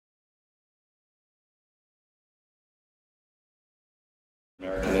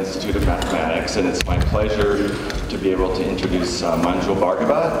American Institute of Mathematics, and it's my pleasure to be able to introduce Manjul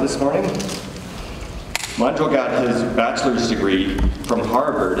Bhargava this morning. Manjul got his bachelor's degree from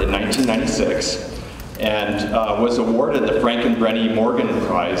Harvard in 1996 and was awarded the Frankenbrenny Morgan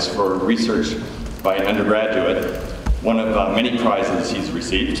Prize for research by an undergraduate, one of many prizes he's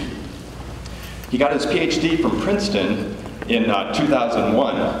received. He got his PhD from Princeton in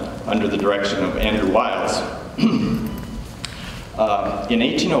 2001 under the direction of Andrew Wiles. In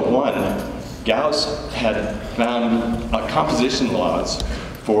 1801, Gauss had found composition laws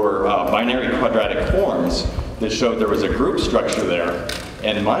for binary quadratic forms that showed there was a group structure there.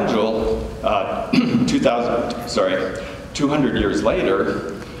 And Manjul, 200 years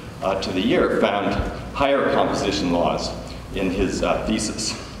later to the year, found higher composition laws in his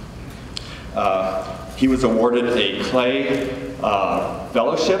thesis. He was awarded a Clay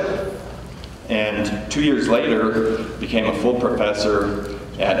Fellowship, and 2 years later became a full professor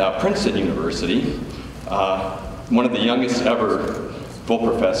at Princeton University, one of the youngest ever full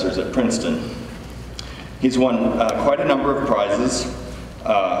professors at Princeton. He's won quite a number of prizes.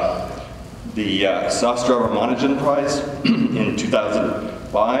 The Sostra-Ramanujan Prize in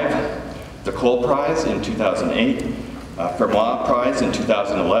 2005, the Cole Prize in 2008, Fermat Prize in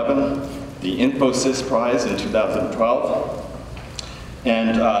 2011, the Infosys Prize in 2012,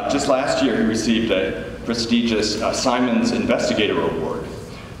 and just last year he received a prestigious Simons Investigator Award.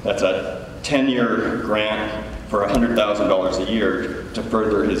 That's a 10-year grant for $100,000 a year to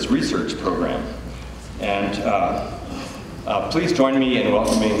further his research program. And please join me in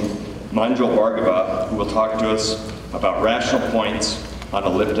welcoming Manjul Bhargava, who will talk to us about rational points on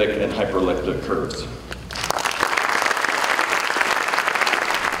elliptic and hyperelliptic curves.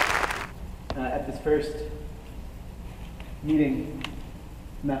 At this first meeting,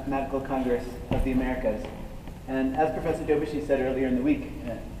 Mathematical Congress of the Americas. And as Professor Dobushi said earlier in the week,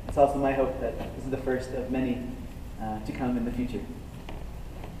 it's also my hope that this is the first of many to come in the future.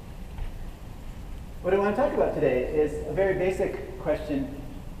 What I want to talk about today is a very basic question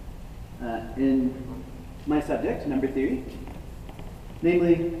in my subject, number theory,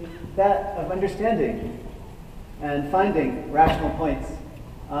 namely that of understanding and finding rational points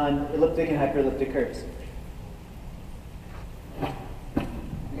on elliptic and hyperelliptic curves. I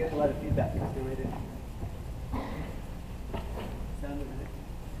get a lot of feedback because they're rated. Sound over there?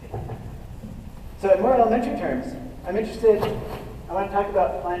 Okay. So in more elementary terms, I want to talk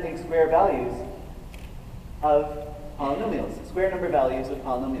about finding square values of polynomials, square number values of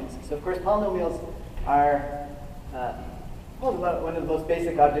polynomials. So of course polynomials are one of the most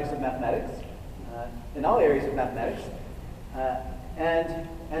basic objects of mathematics, in all areas of mathematics. And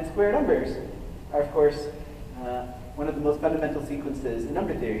square numbers are of course one of the most fundamental sequences in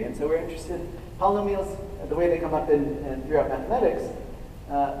number theory. And so we're interested in polynomials, the way they come up throughout mathematics.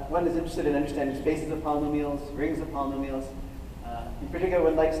 One is interested in understanding spaces of polynomials, rings of polynomials. In particular,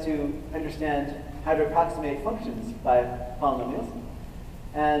 one likes to understand how to approximate functions by polynomials.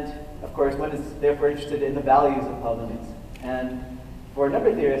 And of course, one is therefore interested in the values of polynomials. And for a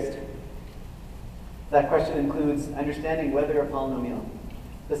number theorist, that question includes understanding whether a polynomial,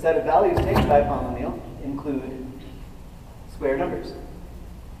 the set of values taken by a polynomial, include square numbers.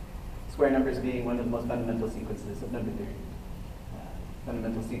 Square numbers being one of the most fundamental sequences of number theory.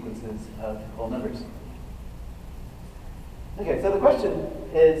 Fundamental sequences of whole numbers. Okay, so the question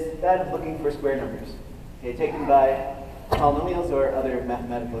is that of looking for square numbers, okay, taken by polynomials or other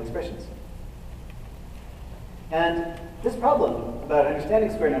mathematical expressions. And this problem about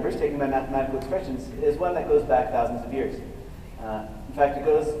understanding square numbers taken by mathematical expressions is one that goes back thousands of years. In fact, it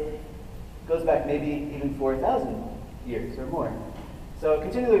goes back maybe even 4,000 years or more. So a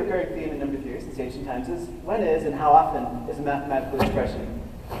continually recurring theme in number theory since ancient times is when is and how often is a mathematical expression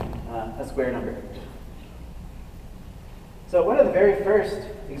a square number. So one of the very first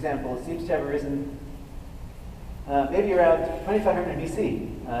examples seems to have arisen maybe around 2500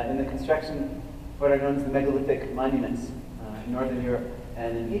 BC in the construction of what are known as the megalithic monuments in Northern Europe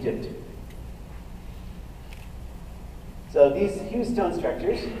and in Egypt. So these huge stone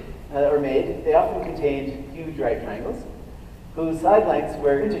structures that were made, they often contained huge right triangles whose side lengths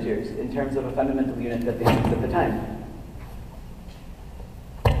were integers in terms of a fundamental unit that they used at the time.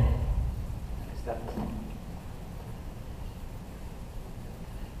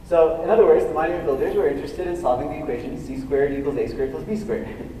 So in other words, the monument builders were interested in solving the equation c squared equals a squared plus b squared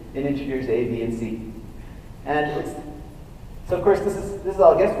in integers a, b, and c. And so of course this is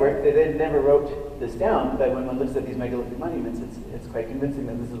all guesswork. They never wrote this down, but when one looks at these megalithic monuments, it's quite convincing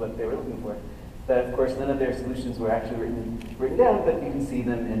that this is what they were looking for. But of course none of their solutions were actually written down, but you can see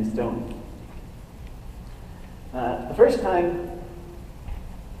them in stone. The first time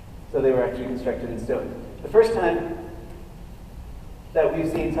So they were actually constructed in stone. The first time that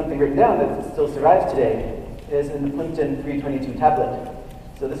we've seen something written down that still survives today is in the Plimpton 322 tablet.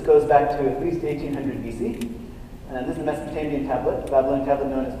 So this goes back to at least 1800 BC. And this is a Mesopotamian tablet, Babylonian tablet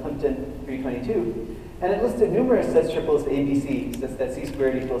known as Plimpton 322. And it listed numerous such triples ABC, such that c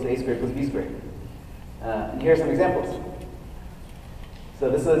squared equals a squared plus b squared. And here are some examples. So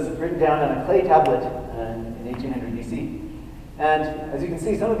this was written down on a clay tablet in 1800 BC. And as you can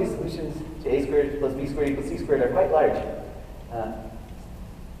see, some of these solutions to a squared plus b squared equals c squared are quite large.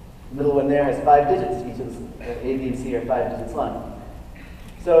 The middle one there has 5 digits. Each of the A, B, and C are 5 digits long.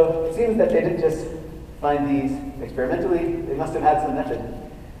 So it seems that they didn't just find these experimentally. They must have had some method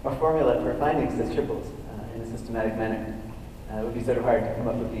or formula for finding such triples in a systematic manner. It would be sort of hard to come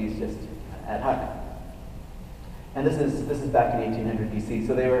up with these just ad hoc. And this is back in 1800 BC.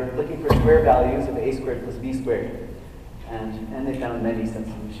 So they were looking for square values of a squared plus b squared. And they found many such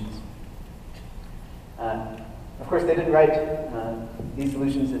solutions. Of course, they didn't write these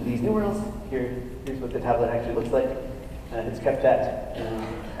solutions in these numerals. Here's what the tablet actually looks like. It's kept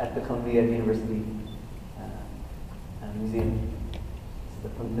at the Columbia University Museum. It's the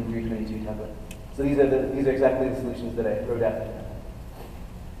Plimpton 322 tablet. So these are exactly the solutions that I wrote out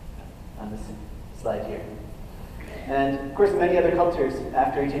on this slide here. And of course, many other cultures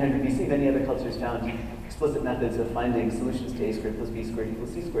after 1800 BC, many other cultures found explicit methods of finding solutions to a squared plus b squared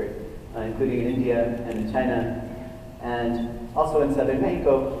equals c squared, including in India and in China, and also in southern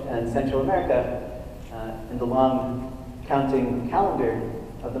Mexico and Central America, in the long counting calendar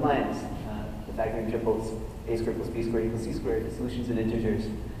of the Mayans. Pythagorean triples, a squared plus b squared equals c squared, solutions in integers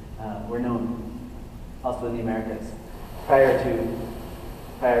were known also in the Americas prior to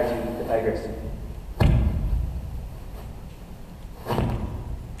Pythagoras.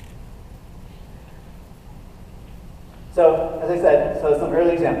 So, as I said, some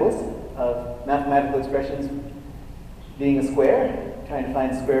early examples of mathematical expressions being a square, trying to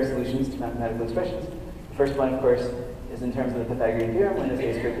find square solutions to mathematical expressions. The first one, of course, is in terms of the Pythagorean theorem, when a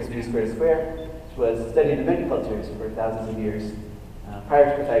squared plus b squared is square, which was studied in many cultures for thousands of years prior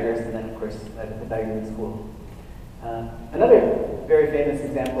to Pythagoras, and then, of course, at the Pythagorean school. Another very famous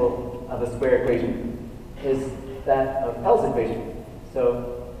example of a square equation is that of Pell's equation.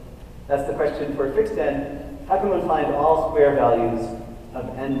 So that's the question for fixed n. How can one find all square values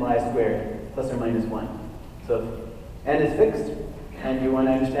of ny squared plus or minus 1? So if n is fixed, and you want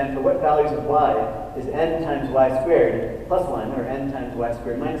to understand for what values of y is n times y squared plus 1, or n times y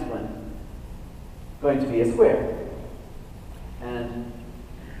squared minus 1, going to be a square. And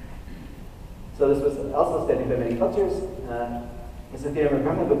so this was also studied by many cultures. It's a theorem of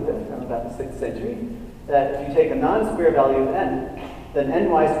Brahmagupta from about the 6th century, that if you take a non-square value of n, then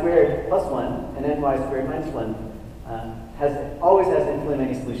ny squared plus 1 and ny squared minus 1 always has infinitely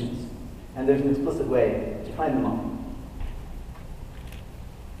many solutions. And there's an explicit way to find them all.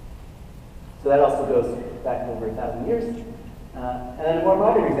 So that also goes back over 1,000 years. And then a more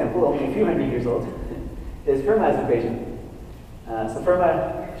modern example, only a few hundred years old, is Fermat's equation. So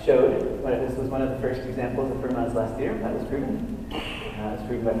Fermat showed, this was one of the first examples of Fermat's last theorem, that was proven. It was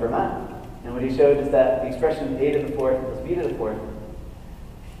proven by Fermat. And what he showed is that the expression a to the fourth plus b to the fourth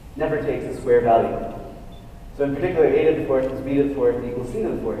never takes a square value. So in particular, a to the fourth plus b to the fourth equals c to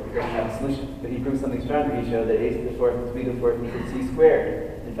the fourth doesn't have a solution. But he proved something stronger. He showed that a to the fourth plus b to the fourth equals c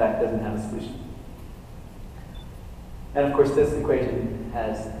squared, in fact, doesn't have a solution. And of course, this equation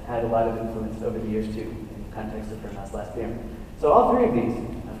has had a lot of influence over the years too, in the context of Fermat's last theorem. So all three of these,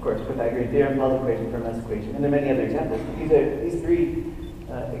 of course, Pythagorean theorem, Pell's equation, Fermat's equation, and there are many other examples. These three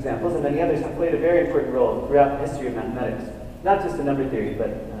examples and many others have played a very important role throughout the history of mathematics. Not just in number theory, but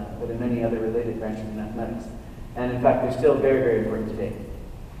in many other related branches of mathematics. And in fact, they're still very, very important today.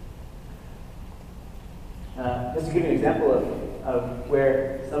 Just to give you an example of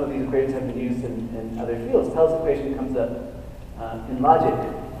where some of these equations have been used in other fields, Pell's equation comes up in logic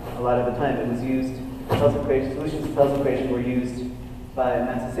a lot of the time. It was used, Pell's equation, solutions to Pell's equation were used by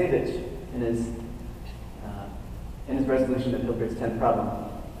Matsasevich in his resolution of Hilbert's 10th problem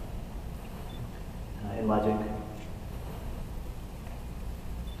in logic.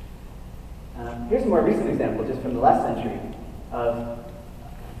 Here's a more recent example, just from the last century, of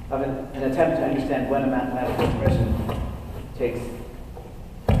an attempt to understand when a mathematical expression takes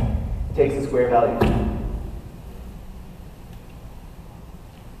a square value.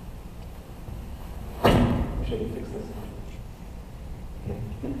 I wish I could fix this. Okay.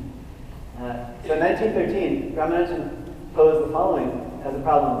 So in 1913, Ramanujan posed the following as a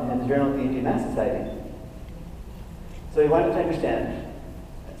problem in the Journal of the Indian Math Society. So he wanted to understand.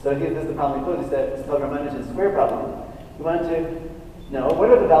 So this is the problem he posed. It's called Ramanujan's square problem. He wanted to know what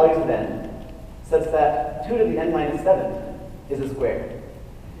are the values of n such that 2 to the n minus 7 is a square.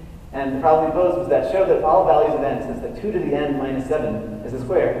 And the problem we posed was that show that all values of n such that 2 to the n minus 7 is a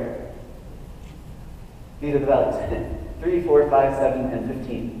square. These are the values, 3, 4, 5, 7, and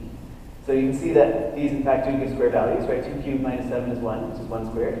 15. So you can see that these, in fact, do give square values, right? 2 cubed minus 7 is 1, which is 1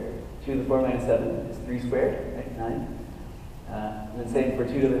 squared. 2 to the 4 minus 7 is 3 squared, right? 9. And then same for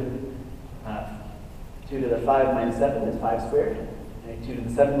 2 to the 5 minus 7 is 5 squared. Right? 2 to the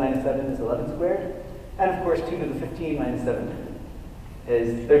 7 minus 7 is 11 squared. And of course, 2 to the 15 minus 7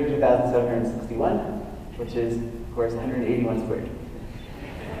 is 32,761, which is, of course, 181 squared.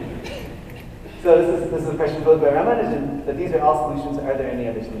 So this is a question posed by Ramanujan, that these are all solutions. Are there any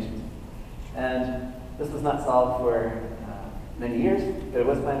other solutions? And this was not solved for many years, but it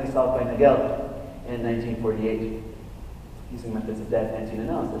was finally solved by Nagel in 1948 using methods of data-Bantian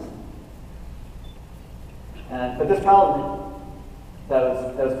analysis. But this problem that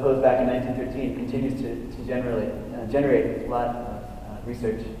was posed back in 1913 continues to generate a lot of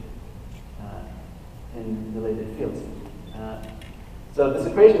research in related fields. So this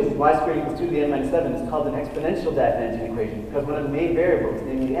equation, y squared equals 2 to the n minus 7, is called an exponential data-Bantian equation because one of the main variables,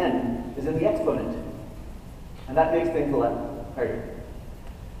 namely n, is in the exponent. And that makes things a lot harder.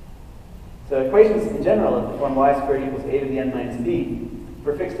 So equations in general of the form y squared equals a to the n minus b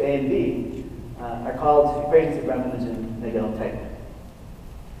for fixed a and b are called equations of Ramanujan-Nagel type.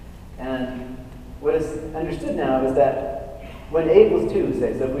 And what is understood now is that when a equals 2,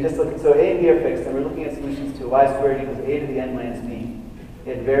 say, so if we just look at, so a and b are fixed, and we're looking at solutions to y squared equals a to the n minus b.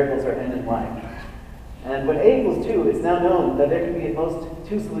 The variables are n and y. And when a equals 2, it's now known that there can be at most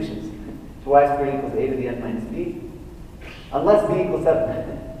 2 solutions to y squared equals a to the n minus b, unless b equals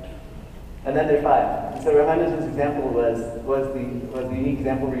 7. And then there are 5. And so Ramanujan's example was the unique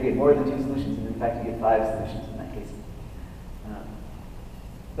example where you get more than 2 solutions, and in fact you get 5 solutions in that case.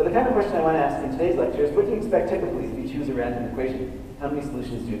 But the kind of question I want to ask in today's lecture is, what do you expect typically if you choose a random equation? How many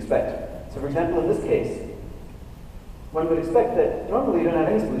solutions do you expect? So for example, in this case, one would expect that normally you don't have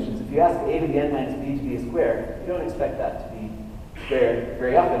any solutions. If you ask a to the n minus b to be a square, you don't expect that to be squared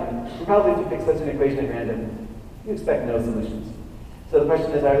very often. And probably if you pick such an equation at random, you expect no solutions. So the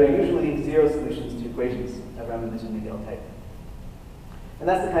question is, are there usually 0 solutions to equations of Ramanujan-Nagel type? And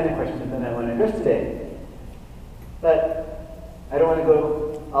that's the kind of question that I want to address today. But I don't want to go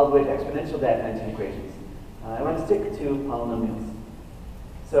all the way to exponential data-Bantian equations. I want to stick to polynomials.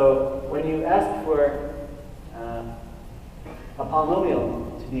 So when you ask for a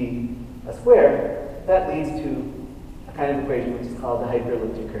polynomial to be a square, that leads to a kind of equation which is called the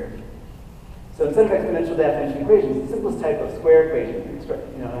hyperelliptic curve. So instead of exponential data-Bantian equations, the simplest type of square equation,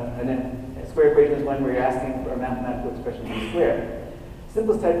 a square equation is one where you're asking for a mathematical expression to be square. The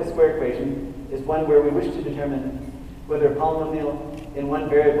simplest type of square equation is one where we wish to determine whether a polynomial in one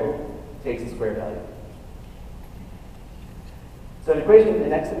variable takes a square value. So an equation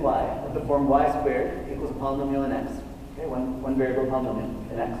in x and y of the form y squared equals a polynomial in x. Okay, one variable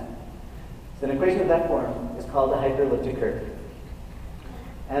polynomial in x. So an equation of that form is called a hyperelliptic curve.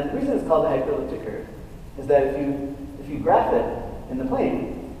 And the reason it's called a hyperelliptic curve is that if you graph it in the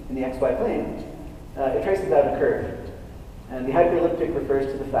plane, in the xy plane, it traces out a curve. And the hyperelliptic refers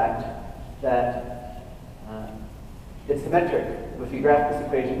to the fact that it's symmetric. If you graph this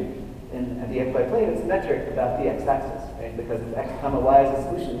equation at the xy plane, it's symmetric about the x-axis, right? Because if x comma y is a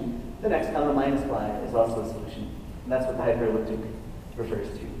solution, then x comma minus y is also a solution. And that's what the hyperelliptic refers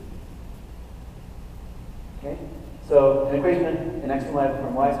to. Okay? So an equation in x and y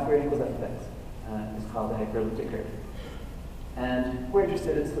from y squared equals f of x is called the hyperelliptic curve. And we're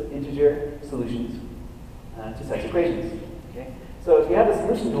interested in integer solutions to such equations. Okay? So if you have a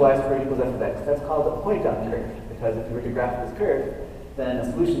solution to y squared equals f of x, that's called a point on curve. Because if you were to graph this curve, then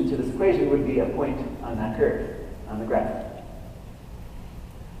a solution to this equation would be a point on that curve, on the graph.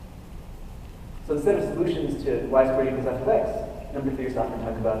 So instead of solutions to y squared equals f of x, number theorists often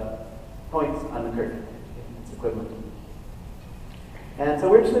talk about points on the curve. It's equivalent. And so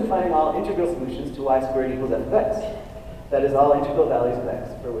we're interested in finding all integral solutions to y squared equals f of x. That is, all integral values of x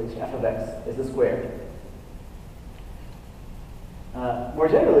for which f of x is a square. More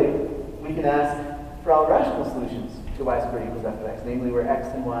generally, we can ask for all rational solutions to y squared equals f of x, namely where x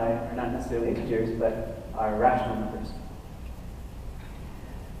and y are not necessarily integers, but are rational numbers.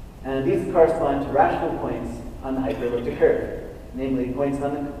 And these correspond to rational points on the hyperelliptic curve, namely points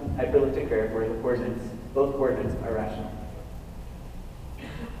on the hyperelliptic curve where the coordinates, both coordinates, are rational.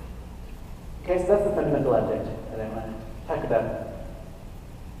 Okay, so that's the fundamental object that I want to talk about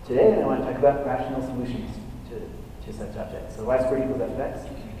today, and I want to talk about rational solutions to such objects. So y squared equals f of x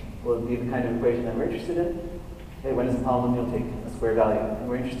will be the kind of equation that we're interested in. Okay, when does a polynomial take a square value? And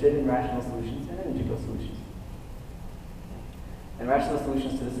we're interested in rational solutions and integral solutions. And rational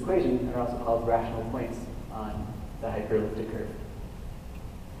solutions to this equation are also called rational points on the hyperelliptic curve.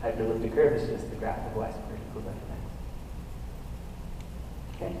 Hyperelliptic curve is just the graph of y squared equals f of x.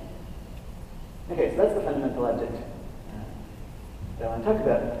 Okay? Okay, so that's the fundamental object that I want to talk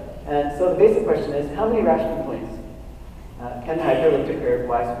about. And so the basic question is, how many rational points can the hyperelliptic curve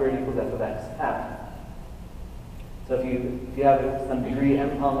y squared equals f of x have? So if you have some degree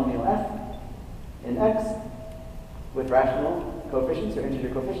m polynomial f in x with rational coefficients or integer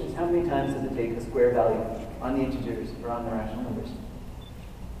coefficients, how many times does it take a square value on the integers or on the rational numbers?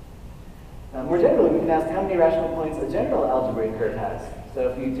 More generally, we can ask how many rational points a general algebraic curve has. So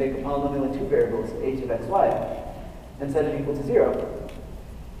if you take a polynomial in two variables, h of x, y, and set it equal to 0,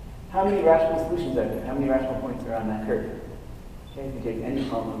 how many rational solutions are there? How many rational points are on that curve? Okay, if you take any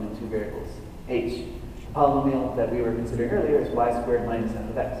polynomial in two variables, h, the polynomial that we were considering earlier is y squared minus f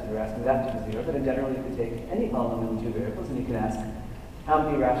of x. We were asking that to be 0, but in general, you could take any polynomial in two variables, and you can ask how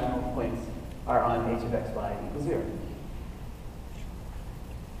many rational points are on h of x, y equals 0.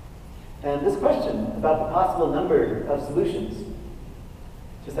 And this question about the possible number of solutions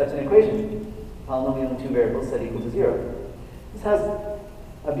to such an equation, polynomial in two variables set equal to 0, this has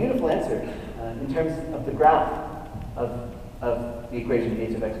a beautiful answer in terms of the graph of the equation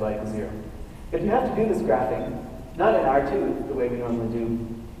h of x, y equals 0. But you have to do this graphing, not in R2, the way we normally do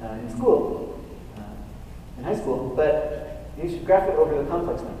in school, in high school, but you should graph it over the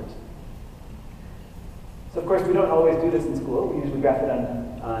complex numbers. So of course, we don't always do this in school. We usually graph it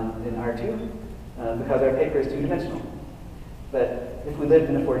in R2 because our paper is two-dimensional. But if we lived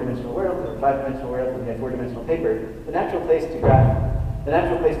in a four-dimensional world or a five-dimensional world, we had four-dimensional paper, the natural place to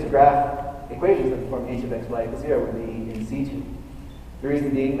graph equations that form h of x, y equals 0 would be in C2. The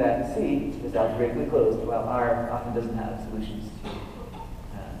reason being that C is algebraically closed, while R often doesn't have solutions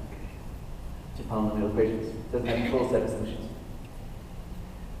to polynomial equations. It doesn't have a full set of solutions.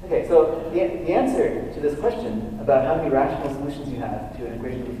 Okay, so the answer to this question about how many rational solutions you have to an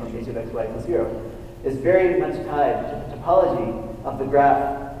equation that forms h of x, y equals 0 is very much tied to the topology of the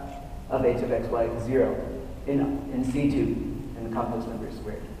graph of h of x, y equals 0 in C2, in the complex numbers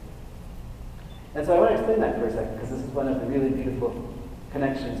squared. And so I want to explain that for a second, because this is one of the really beautiful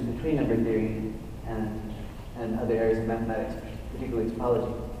connections between number theory and other areas of mathematics, particularly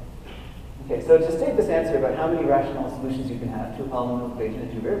topology. Okay, so to state this answer about how many rational solutions you can have to a polynomial equation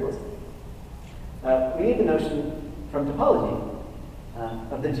in two variables, we need the notion from topology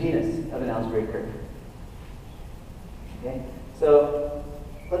of the genus of an algebraic curve. Okay, so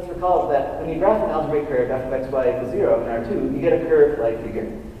let's recall that when you graph an algebraic curve f of x, y equals 0 in R2, you get a curve-like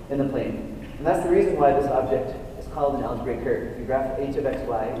figure in the plane. And that's the reason why this object is called an algebraic curve. If you graph h of x,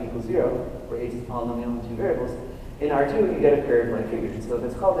 y equals 0, where h is a polynomial in two variables, in R2 you get a curve-like figure. So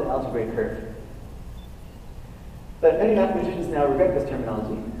it's called an algebraic curve. But many mathematicians now regret this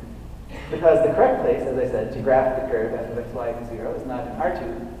terminology because the correct place, as I said, to graph the curve f of x, y equals 0 is not in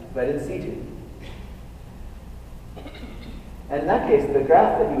R2, but in C2. And in that case, the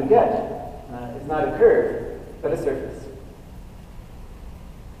graph that you would get is not a curve, but a surface.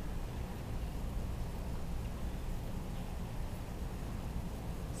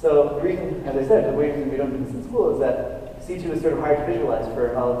 So the reason, as I said, the reason we don't do this in school is that C2 is sort of hard to visualize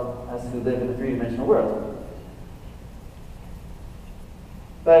for all of us who live in a three-dimensional world.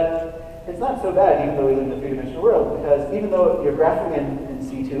 But it's not so bad, even though we live in a three-dimensional world, because even though you're graphing in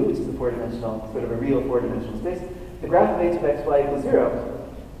C2, which is a four-dimensional, sort of a real four-dimensional space, the graph of h of x, y equals 0,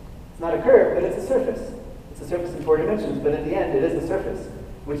 it's not a curve, but it's a surface. It's a surface in four dimensions, but at the end it is a surface,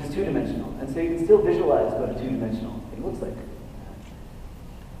 which is two-dimensional. And so you can still visualize what a two-dimensional thing looks like.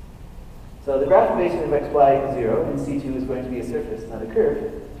 So the graph of h of x, y equals 0 in C2 is going to be a surface, not a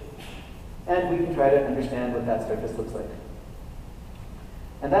curve. And we can try to understand what that surface looks like.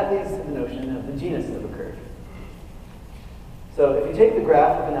 And that leads to the notion of the genus of a curve. So if you take the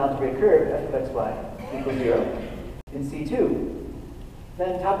graph of an algebraic curve, f of x, y equals 0, in C2,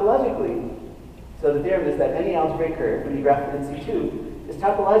 then topologically, so the theorem is that any algebraic curve, when you graph it in C2, is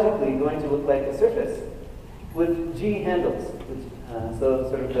topologically going to look like a surface with G handles, so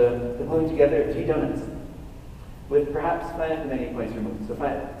sort of the gluing together of G donuts, with perhaps finitely many points removed.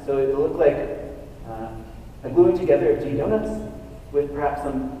 So it will look like a gluing together of G donuts with perhaps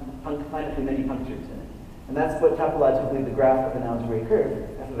some finitely many punctures in it. And that's what topologically the graph of an algebraic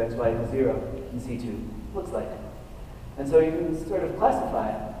curve, f of x, y equals 0 in C2, looks like. And so you can sort of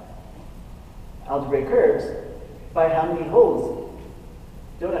classify algebraic curves by how many holes,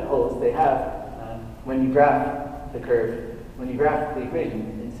 donut holes, they have when you graph the curve, when you graph the equation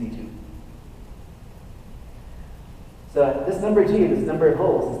in C2. So this number g, this number of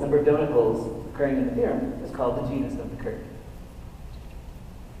holes, this number of donut holes occurring in the theorem is called the genus of the curve.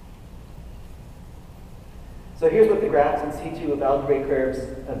 So here's what the graphs in C2 of algebraic curves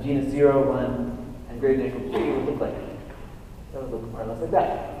of genus 0, 1, and greater than or equal to 3 would look like. So it would look more or less like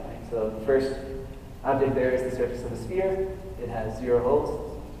that. Right? So the first object there is the surface of a sphere. It has 0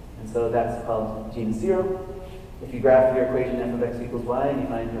 holes, and so that's called genus 0. If you graph your equation f of x equals y and you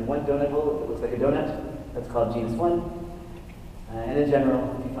find you have one donut hole that looks like a donut, that's called genus 1. And in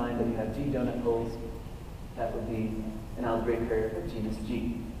general, if you find that you have g donut holes, that would be an algebraic curve of genus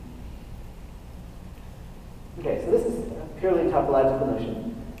g. Okay, so this is a purely topological notion.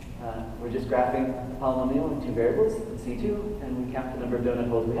 We're just graphing a polynomial in two variables, C2, and we count the number of donut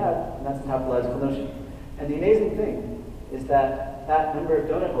holes we have, and that's a topological notion. And the amazing thing is that that number of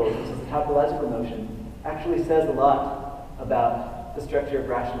donut holes, which is a topological notion, actually says a lot about the structure of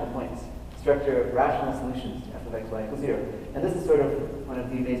rational points, structure of rational solutions to f of x, y equals 0. And this is sort of one of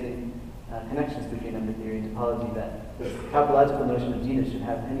the amazing connections between number theory and topology, that this topological notion of genus should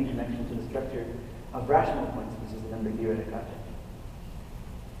have any connection to the structure of rational points, which is the number theoretic object.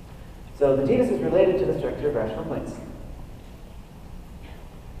 So the genus is related to the structure of rational points.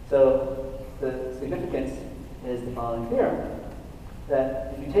 So the significance is the following theorem,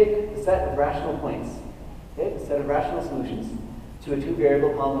 that if you take the set of rational points, okay, the set of rational solutions, to a two-variable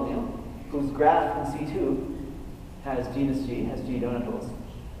polynomial whose graph in C2 has genus g, has g donut holes.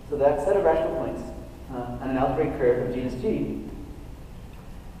 So that set of rational points on an algebraic curve of genus g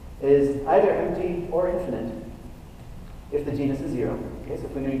is either empty or infinite if the genus is 0. Okay, so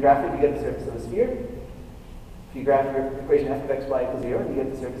when you graph it, you get the surface of a sphere. If you graph your equation f of x, y equals 0, and you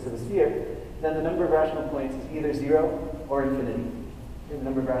get the surface of a sphere, then the number of rational points is either 0 or infinity. Okay, the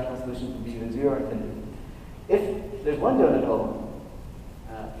number of rational solutions will be either 0 or infinity. If there's one donut hole,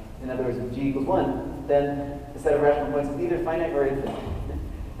 in other words, if g equals 1, then the set of rational points is either finite or infinite.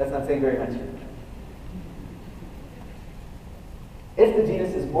 That's not saying very much. If the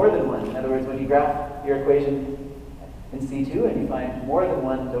genus is more than 1, in other words, when you graph your equation in C2 and you find more than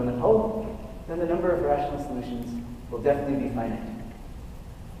one donut hole, then the number of rational solutions will definitely be finite.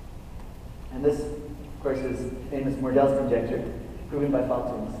 And this, of course, is famous Mordel's conjecture, proven by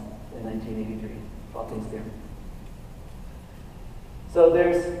Faltings in 1983, Faltings' theorem. So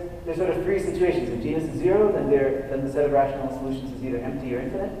there's sort of three situations. If genus is 0, then the set of rational solutions is either empty or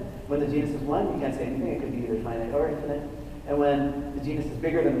infinite. When the genus is 1, you can't say anything. It could be either finite or infinite. And when the genus is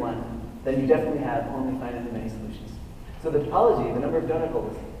bigger than 1, then you definitely have only finitely many solutions. So the topology, the number of donut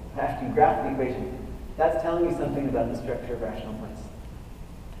holes, after you graph the equation, that's telling you something about the structure of rational points.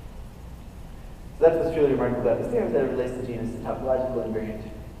 So that's what's truly remarkable about this theorem, is that it relates the genus to topological invariant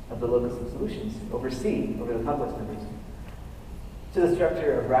of the locus of solutions over C, over the complex numbers, to the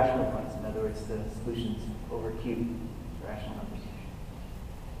structure of rational points, in other words, the solutions over Q, rational numbers.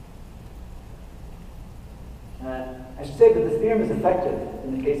 I should say that this theorem is effective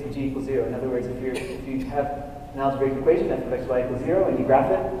in the case of g equals 0. In other words, if you have an algebraic equation, f of x, y equals 0, and you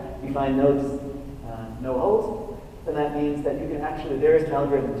graph it, you find no holes, then that means that you can actually, there is an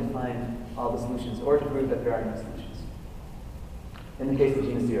algorithm to find all the solutions, or to prove that there are no solutions, in the case of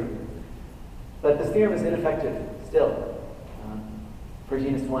genus 0. But this theorem is ineffective still for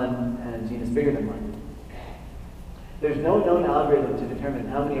genus 1 and genus bigger than 1. There's no known algorithm to determine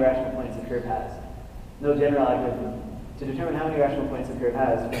how many rational points a curve has. No general algorithm to determine how many rational points a curve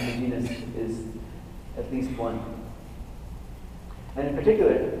has when the genus is at least 1. And in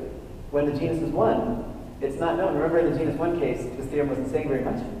particular, when the genus is 1, it's not known. Remember, in the genus 1 case, this theorem wasn't saying very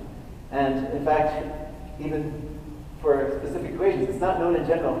much. And in fact, even for specific equations, it's not known in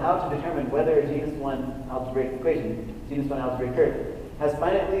general how to determine whether a genus 1 algebraic equation, genus 1 algebraic curve, has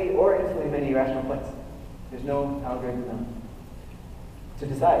finitely or infinitely many rational points. There's no algorithm known to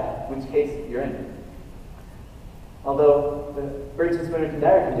decide which case you're in. Although the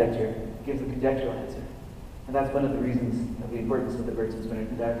Bergson-Swinnerton-Dyer conjecture gives a conjectural answer. And that's one of the reasons of the importance of the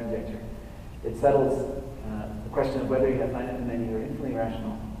Bergson-Swinnerton-Dyer conjecture. It settles the question of whether you have finitely many or infinitely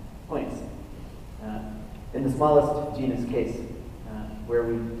rational points. In the smallest genus case, where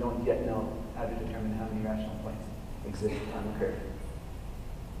we don't yet know how to determine how many rational points exist on the curve.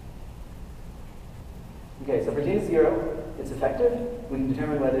 Okay, so for genus 0, it's effective. We can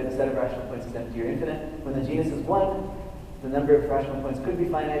determine whether the set of rational points is empty or infinite. When the genus is 1, the number of rational points could be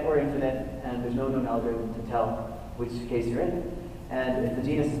finite or infinite, and there's no known algorithm to tell which case you're in. And if the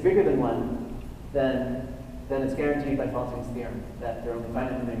genus is bigger than 1, then it's guaranteed by Faltings' theorem that there are only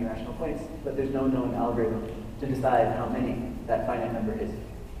finitely many rational points, but there's no known algorithm to decide how many that finite number is.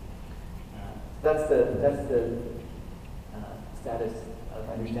 That's the status of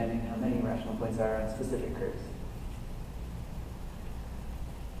understanding how many rational points are on specific curves.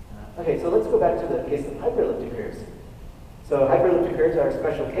 Okay, so let's go back to the case of hyperelliptic curves. So hyperelliptic curves are a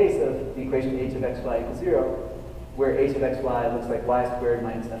special case of the equation h of xy equals 0, where h of xy looks like y squared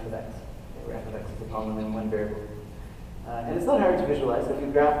minus f of x, where f of x is a polynomial in one variable. And it's not hard to visualize. If you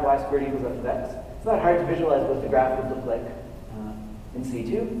graph y squared equals f of x, it's not hard to visualize what the graph would look like in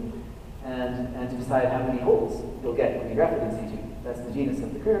C2, and to decide how many holes you'll get when you graph it in C2. That's the genus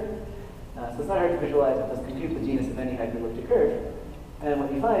of the curve. So it's not hard to visualize. It does compute the genus of any hyperelliptic curve. And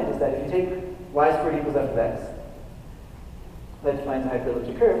what you find is that if you take y squared equals f of x, that defines a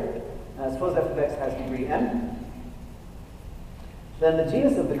hyperelliptic curve. Suppose f of x has degree m. Then the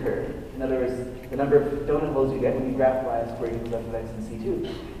genus of the curve, in other words, the number of donut holes you get when you graph y squared equals f of x in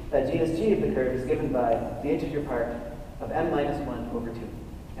C2, that genus g of the curve is given by the integer part of m minus 1 over 2.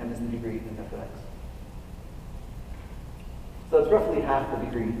 M is the degree of f of x. So it's roughly half the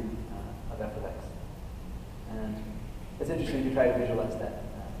degree of f of x. And it's interesting to try to visualize that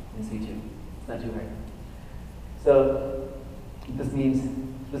in C2. It's not too hard. So this means,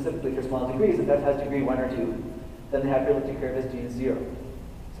 specifically for small degrees, if f has degree 1 or 2, then the hyperelliptic curve has genus 0.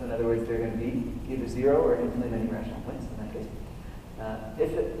 So in other words, there are going to be either 0 or infinitely many rational points in that case.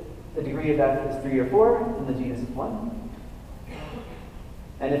 If the degree of f is 3 or 4, then the genus is 1.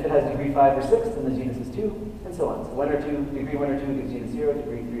 And if it has degree 5 or 6, then the genus is 2, and so on. So 1 or 2, degree 1 or 2 gives genus 0,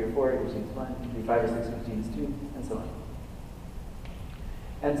 degree 3 or 4 gives genus 1, degree 5 or 6 gives genus 2, and so on.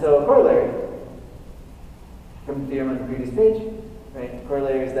 And so a corollary from the theorem on the previous page, right? The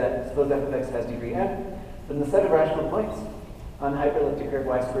corollary is that suppose f of x has degree m, then the set of rational points on the hyperelliptic curve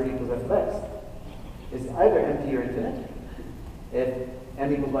y squared equals f of x is either empty or infinite. If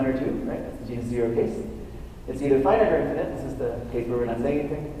m equals 1 or 2, right? That's the genus 0 case. It's either finite or infinite. This is the case where we're not saying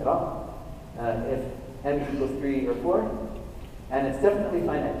anything at all. If m equals 3 or 4, and it's definitely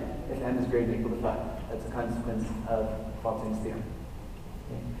finite if m is greater than or equal to 5. That's a consequence of Falsing's theorem.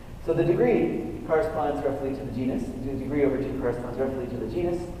 Okay. So the degree corresponds roughly to the genus. The degree over 2 corresponds roughly to the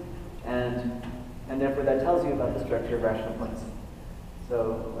genus, and therefore that tells you about the structure of rational points.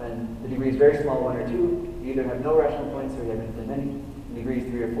 So when the degree is very small, 1 or 2, you either have no rational points or you have infinitely many. When the degree is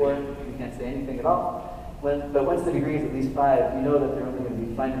 3 or 4, you can't say anything at all. But once the degree is at least 5, you know that there are only going to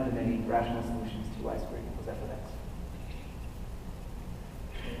be finitely many rational solutions to y squared equals f of x.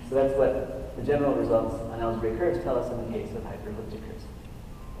 So that's what the general results on algebraic curves tell us in the case of hyperelliptic curves.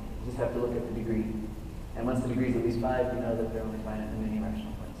 You just have to look at the degree. And once the degree is at least 5, you know that there are only finitely many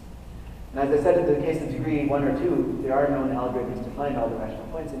rational points. And as I said, in the case of degree 1 or 2, there are known algorithms to find all the rational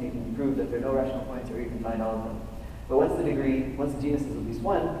points, and you can prove that there are no rational points, or you can find all of them. But once the genus is at least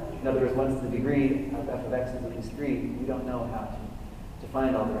 1, in other words, once the degree of f of x is at least 3, we don't know how to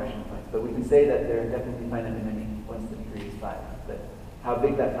find all the rational points. But we can say that there are definitely finitely many once the degree is 5. But how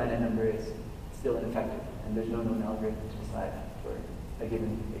big that finite number is still ineffective, and there's no known algorithm to decide for a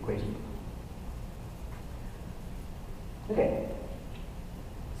given equation. Okay.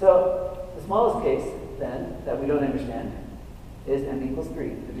 So the smallest case, then, that we don't understand is m equals 3.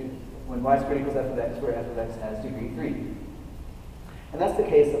 When y squared equals f of x, where f of x has degree 3. And that's the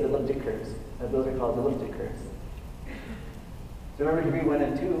case of elliptic curves. Those are called elliptic curves. So remember, degree 1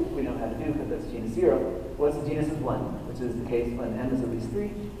 and 2, we know how to do because that's genus 0. Once the genus is 1, which is the case when m is at least 3,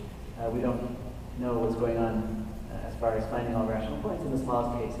 we don't know what's going on as far as finding all rational points. In the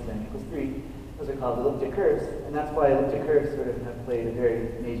smallest case of m equals 3, those are called elliptic curves. And that's why elliptic curves sort of have played a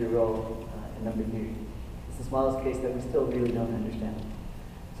very major role in number theory. It's the smallest case that we still really don't understand.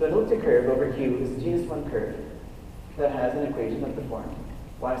 So an elliptic curve over Q is a genus 1 curve that has an equation of the form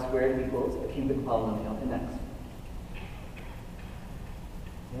y squared equals a cubic polynomial in x.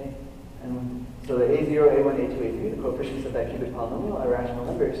 Okay? And so the a0, a1, a2, a3, the coefficients of that cubic polynomial are rational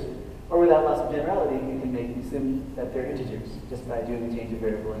numbers. Or without loss of generality, you can assume that they're integers just by doing a change of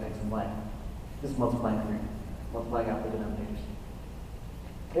variable in x and y. Just multiplying through, multiplying out the denominators.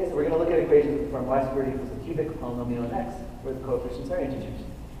 Okay, so we're going to look at equations of the form y squared equals a cubic polynomial in x, where the coefficients are integers.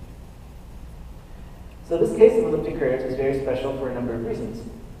 So this case of elliptic curves is very special for a number of reasons.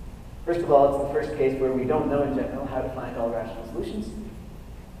 First of all, it's the first case where we don't know in general how to find all rational solutions.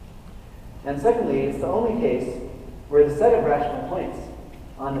 And secondly, it's the only case where the set of rational points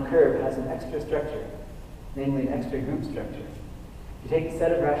on the curve has an extra structure, namely an extra group structure. You take the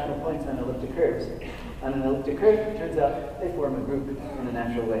set of rational points on elliptic curves. On an elliptic curve, it turns out they form a group in a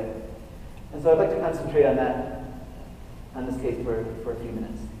natural way. And so I'd like to concentrate on that, on this case for a few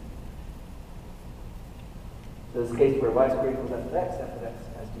minutes. So this case where y squared equals f of x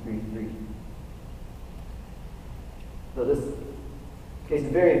has degree 3. So this case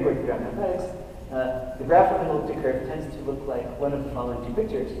is very important for mathematics. The graph of an elliptic curve tends to look like one of the following two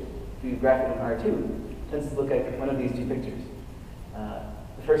pictures. If you graph it in R2, it tends to look like one of these two pictures.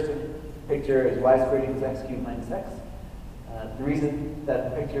 The first picture is y squared equals x cubed minus x. The reason that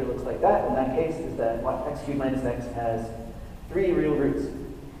the picture looks like that in that case is that x cubed minus x has 3 real roots,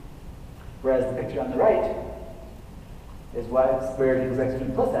 whereas the picture on the right is y squared equals x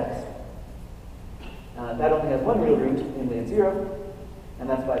cubed plus x. That only has 1 real root, namely at 0, and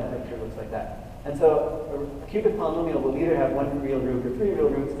that's why the picture looks like that. And so a cubic polynomial will either have 1 real root or 3 real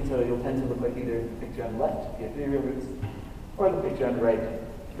roots, and so you'll tend to look like either the picture on the left, if you have 3 real roots, or the picture on the right,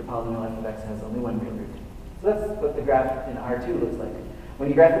 if your polynomial f of x has only 1 real root. So that's what the graph in R2 looks like. When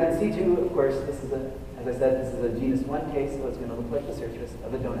you graph it in C2, of course, this is as I said, this is a genus 1 case, so it's going to look like the surface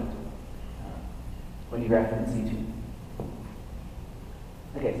of a donut when you graph it in C2.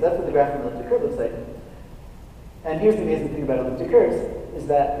 Okay, so that's what the graph of an elliptic curve looks like. And here's the amazing thing about elliptic curves, is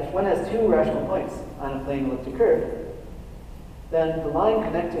that if one has 2 rational points on a plane elliptic curve, then the line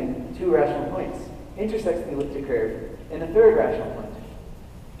connecting 2 rational points intersects the elliptic curve in a 3rd rational point.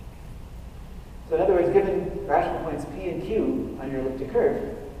 So in other words, given rational points p and q on your elliptic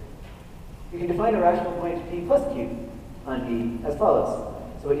curve, you can define a rational point p plus q on E as follows.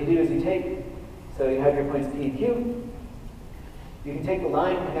 So what you do is so you have your points p and q. You can take the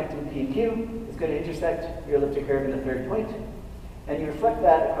line connecting p and q. It's going to intersect your elliptic curve in a 3rd point. And you reflect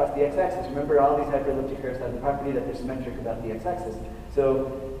that across the x-axis. Remember, all these hyperelliptic curves have the property that they're symmetric about the x-axis.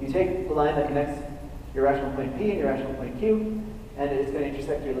 So you take the line that connects your rational point p and your rational point q, and it's going to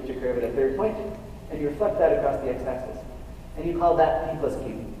intersect your elliptic curve at a 3rd point, and you reflect that across the x-axis. And you call that p plus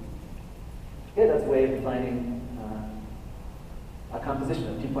q. Okay, that's a way of defining a composition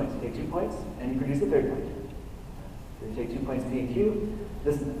of 2 points. You take 2 points, and you produce a 3rd point. So you take 2 points p and q.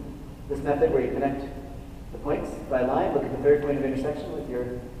 This method where you connect the points by line, look at the 3rd point of intersection with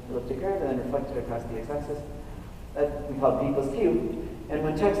your elliptic curve, and then reflect it across the x-axis. That we call p plus q. And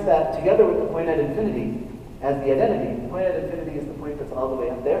when text that together with the point at infinity as the identity, the point at infinity is the point that's all the way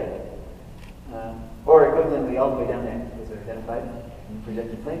up there, or equivalently all the way down there. Those are identified in the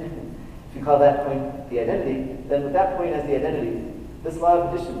projected plane. If you call that point the identity, then with that point as the identity, this law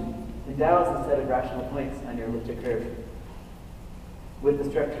of addition endows the set of rational points on your elliptic curve with the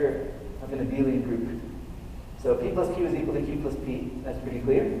structure of an abelian group. So p plus q is equal to q plus p. That's pretty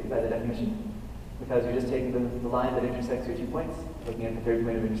clear by the definition, because you're just taking the line that intersects your 2 points, looking at the 3rd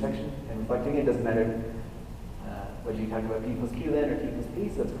point of intersection, and reflecting it. Doesn't matter whether you talk about p plus q then or q plus p,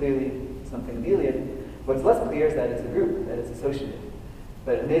 so it's clearly something abelian. What's less clear is that it's a group, that it's associative.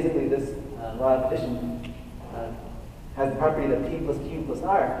 But amazingly, this law of addition has the property that p plus q plus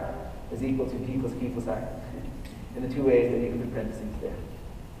r is equal to p plus q plus r in the 2 ways that you can put parentheses there.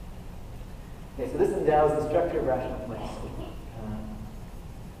 Okay, so this endows the structure of rational points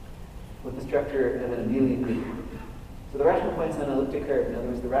with the structure of an abelian group. So the rational points on an elliptic curve, in other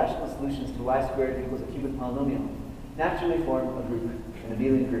words, the rational solutions to y squared equals a cubic polynomial, naturally form a group, an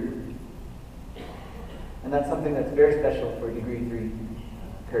abelian group. And that's something that's very special for degree 3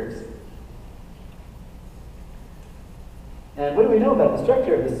 curves. And what do we know about the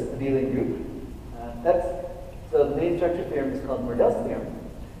structure of this abelian group? So the main structure theorem is called Mordell's theorem.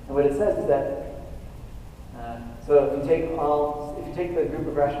 And what it says is that, so if you take the group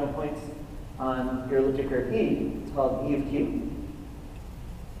of rational points on your elliptic curve E, it's called E of Q.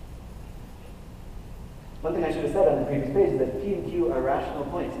 One thing I should have said on the previous page is that P and Q are rational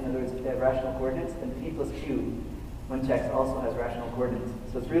points. In other words, they have rational coordinates, and P plus Q, when text, also has rational coordinates.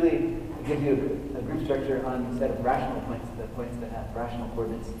 So it's really, it gives you a group structure on a set of rational points, the points that have rational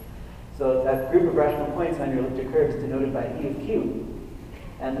coordinates. So that group of rational points on your elliptic curve is denoted by E of Q.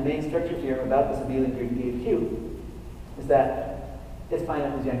 And the main structure theorem about this abelian group E of Q is that it's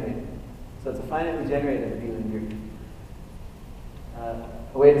finitely generated. So it's a finitely generated abelian group.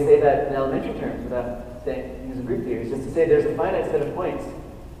 A way to say that in elementary terms without using group theory is just to say there's a finite set of points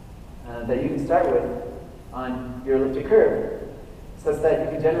that you can start with on your elliptic curve, such that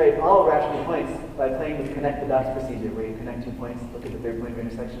you can generate all rational points by playing with connect the dots procedure, where you connect 2 points, look at the 3rd point of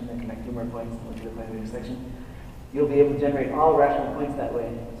intersection, then connect 2 more points, look at the point of intersection. You'll be able to generate all rational points that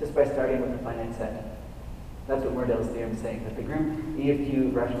way, just by starting with a finite set. That's what Mordell's theorem is saying, that the group E of Q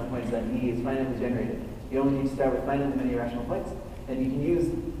of rational points on E is finitely generated. You only need to start with finitely many rational points, and you can use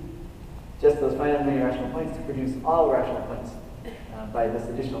just those finitely many rational points to produce all rational points by this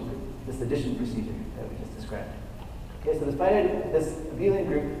addition procedure that we just described. Okay, so this abelian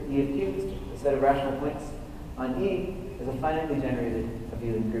group E of Q, a set of rational points on E, is a finitely generated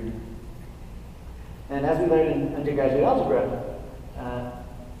abelian group. And as we learned in undergraduate algebra,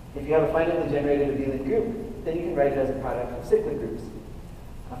 if you have a finitely generated abelian group, then you can write it as a product of cyclic groups,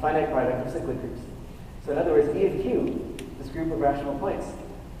 a finite product of cyclic groups. So in other words, E of Q, this group of rational points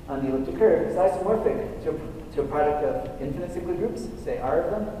on on the elliptic curve is isomorphic to a product of infinite cyclic groups, say R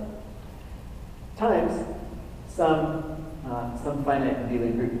of them, times some finite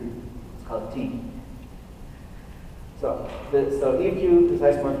abelian group. It's called T. So E of Q is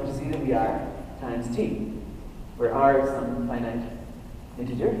isomorphic to Z to the R times T, where R is some finite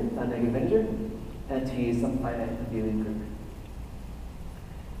integer, non-negative integer, and T is some finite abelian group.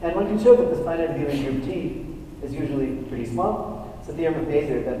 And one can show that this finite abelian group T is usually pretty small. It's the theorem of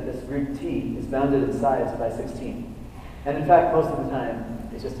Mazur that this group T is bounded in size by 16. And in fact, most of the time,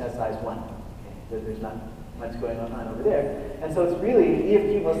 it just has size 1. Okay? There's not much going on over there. And so it's really, E of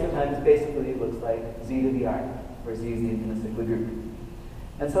Q most of the time is basically looks like Z to the R, where Z is the infinite cyclic group.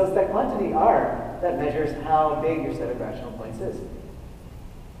 And so it's that quantity R that measures how big your set of rational points is.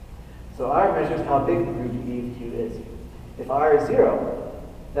 So R measures how big the group E of Q is. If R is 0,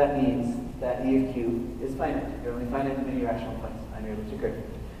 that means that E of Q is finite. There are only finite many rational points on your elliptic curve.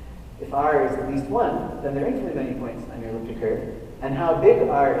 If R is at least 1, then there are infinitely many points on your elliptic curve. And how big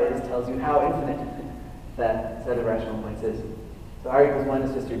R is tells you how infinite that set of rational points is. So R equals 1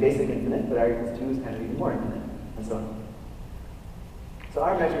 is just your basic infinite, but R equals 2 is kind of even more infinite, and so on. So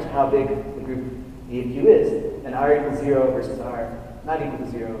R measures how big the group E of Q is, and R equals 0 versus R not equal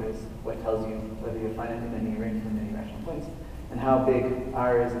to 0 is what tells you whether you have finitely many or infinitely many rational points. And how big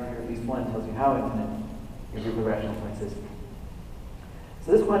R is if you're at least 1 tells you how infinite your group of rational points is.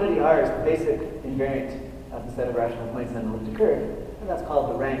 So this quantity R is the basic invariant of the set of rational points on the elliptic curve, and that's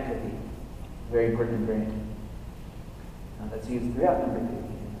called the rank of the very important invariant. That's used throughout number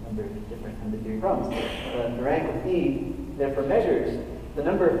theory, a number of different number theory problems. The rank of E therefore measures the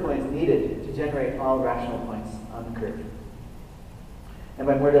number of points needed to generate all rational points on the curve. And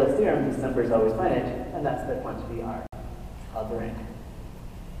by Mordell's theorem, this number is always finite, and that's the quantity R. Called the rank.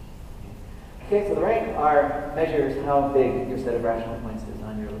 Okay, so the rank R measures how big your set of rational points is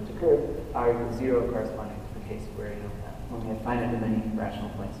on your elliptic curve. R equals 0 corresponding to the case where you only have finitely many rational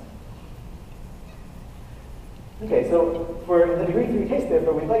points. Okay, so for the degree 3 case,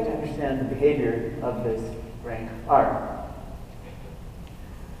 therefore, we'd like to understand the behavior of this rank R.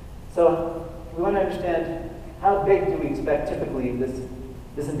 So we want to understand how big do we expect typically this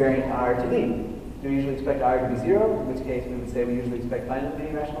invariant R to be. Do we usually expect R to be 0, in which case we would say we usually expect finitely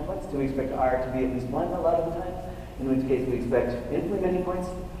many rational points? Do we expect R to be at least 1 a lot of the time, in which case we expect infinitely many points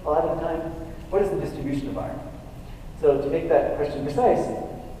a lot of the time? What is the distribution of R? So to make that question precise,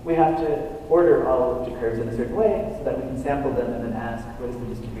 we have to order all elliptic curves in a certain way so that we can sample them and then ask what is the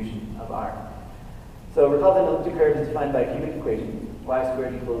distribution of R. So recall that an elliptic curve is defined by a cubic equation, y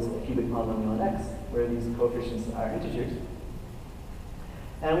squared equals a cubic polynomial on x, where these coefficients are integers.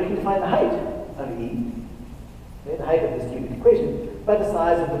 And we can define the height of E, okay, the height of this cubic equation, by the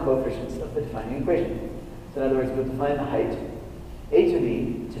size of the coefficients of the defining equation. So in other words, we'll define the height, h of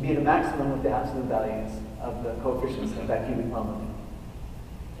E, to be the maximum of the absolute values of the coefficients of that cubic polynomial.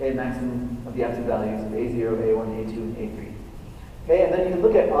 Okay, maximum of the absolute values of A0, A1, A2, and A3. Okay, and then you can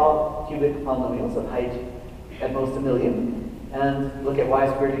look at all cubic polynomials of height at most 1,000,000, and look at y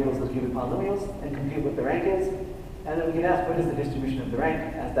squared equals those cubic polynomials, and compute what the rank is. And then we can ask what is the distribution of the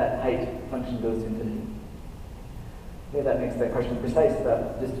rank as that height function goes to infinity. Okay, that makes that question precise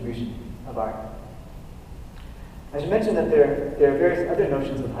about the distribution of R. I should mention that there are various other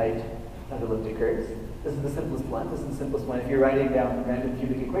notions of height of elliptic curves. This is the simplest one. This is the simplest one. If you're writing down random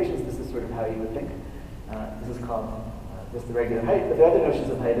cubic equations, this is sort of how you would think. This is called just the regular height. But there are other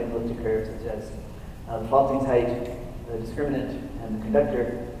notions of height of elliptic curves, such as the Faltings height, the discriminant, and the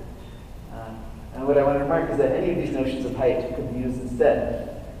conductor. And what I want to remark is that any of these notions of height could be used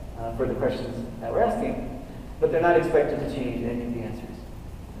instead for the questions that we're asking, but they're not expected to change any of the answers.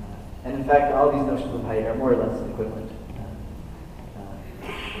 And in fact, all these notions of height are more or less equivalent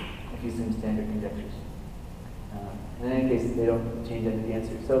if you assume standard conjectures. In any case, they don't change any of the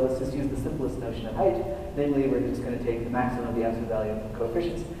answers. So let's just use the simplest notion of height. Namely, we're just going to take the maximum of the absolute value of the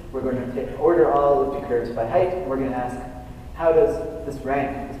coefficients. We're going to order all elliptic curves by height, and we're going to ask, how does this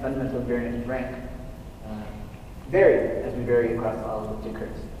rank, this fundamental invariant rank, vary as we vary across all elliptic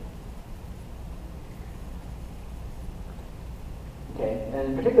curves? Okay,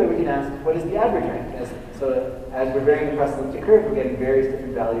 and in particular, we can ask, what is the average rank? So as we're varying across the elliptic curve, we're getting various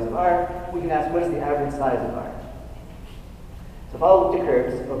different values of R. We can ask, what is the average size of R? So if all elliptic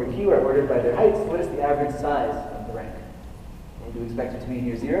curves over Q are ordered by their heights, what is the average size of the rank? Okay, do we expect it to be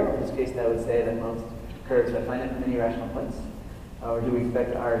near 0? In this case, that would say that most curves have finite many rational points. Or do we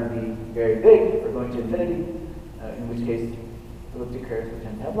expect R to be very big, or going to infinity, in which case elliptic curves would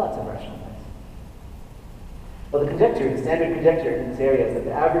tend to have lots of rational points. Well, the conjecture, the standard conjecture in this area is that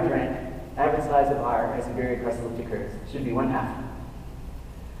the average rank, average size of R as we vary across elliptic curves should be 1/2.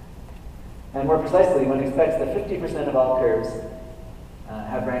 And more precisely, one expects that 50% of all curves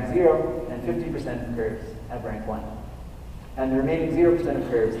have rank 0, and 50% of curves have rank 1. And the remaining 0% of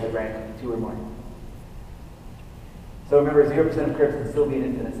curves have rank 2 or more. So remember, 0% of curves can still be an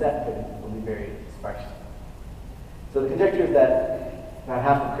infinite set, but it will be very sparse. So the conjecture is that about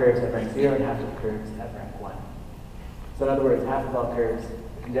half of curves have rank 0 and half of curves have rank 1. So in other words, half of all curves,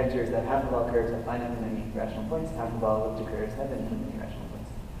 the conjecture is that half of all curves have finitely many rational points, half of all elliptic curves have infinitely many rational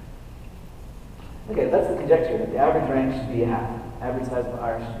points. Okay, that's the conjecture, that the average rank should be a half. Average size of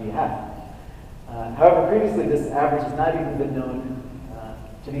R should be a half. However, previously this average has not even been known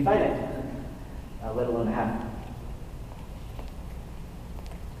to be finite, let alone a half.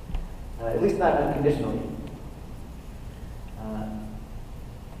 At least not unconditionally.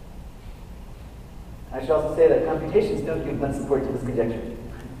 I should also say that computations don't give much support to this conjecture.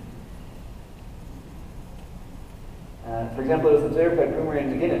 For example, it was observed by Broomer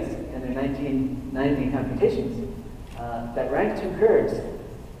and McGinnis in their 1990 computations that rank 2 curves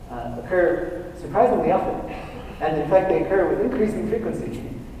occur surprisingly often. And in fact, they occur with increasing frequency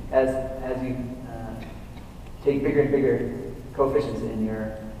as you take bigger and bigger coefficients in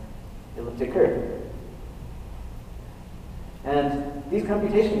your elliptic curve. And these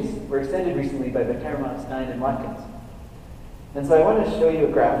computations were extended recently by Baktermov, Stein, and Watkins. And so I want to show you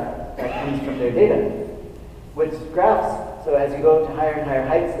a graph that comes from their data, which graphs, so as you go to higher and higher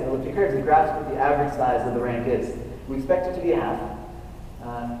heights in elliptic curves, it graphs what the average size of the rank is. We expect it to be a half.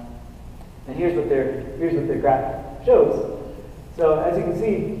 And here's what their graph shows. So as you can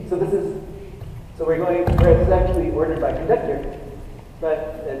see, this is actually ordered by conjecture,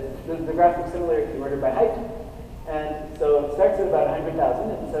 but the graph looks similar if you order by height. And so it starts at about 100,000,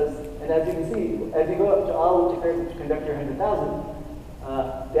 and it says, and as you can see, as you go up to all elliptic curves to conjecture 100,000,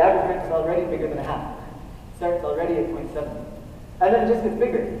 the average rank is already bigger than a half. It starts already at 0.7. And then it just gets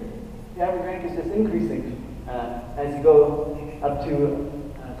bigger. The average rank is just increasing as you go up to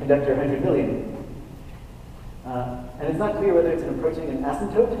conjecture 100 million. And it's not clear whether it's approaching an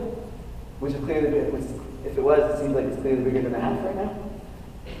asymptote, which is clearly, if it was, it seems like it's clearly bigger than a half right now,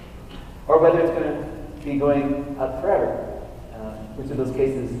 or whether it's going to be going up forever. Which of those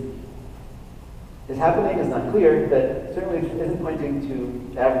cases is happening is not clear, but certainly isn't pointing to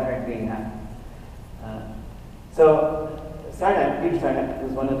the average rank being half. So Peter Sarnak,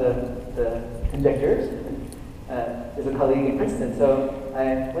 who's one of the conjectures, is a colleague in Princeton. So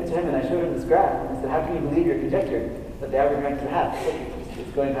I went to him and I showed him this graph, and I said, how can you believe your conjecture that the average rank is a half?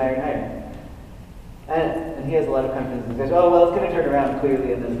 It's going higher and higher. And he has a lot of confidence. He says, oh, well, it's going to turn around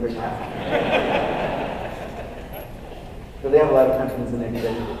clearly in this first half. So they have a lot of confidence in their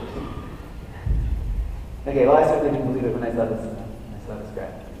conjecture. Okay, well, I certainly didn't believe it when I saw this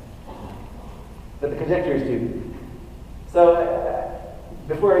graph. But the conjectures do. So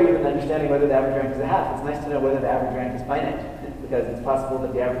before even understanding whether the average rank is a half, it's nice to know whether the average rank is finite, because it's possible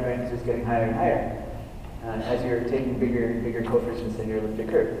that the average rank is just getting higher and higher as you're taking bigger and bigger coefficients in your elliptic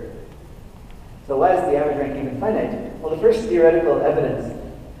curve. So why is the average rank even finite? Well, the first theoretical evidence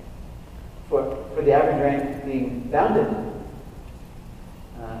for the average rank being bounded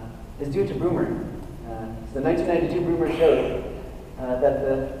is due to Broomer. So 1992, Broomer showed that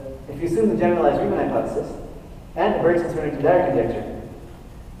if you assume the generalized Riemann hypothesis and the Bergson-Swinnerton-Dyer conjecture,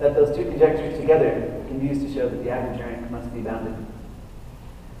 that those two conjectures together can be used to show that the average rank must be bounded.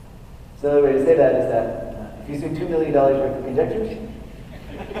 So another way to say that is that if you assume $2 million worth of conjectures,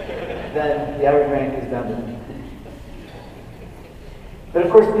 then the average rank is bounded. But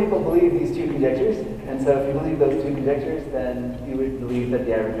of course, people believe these two conjectures, and so if you believe those two conjectures, then you would believe that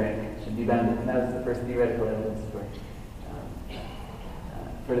the average rank should be bounded. And that was the first theoretical evidence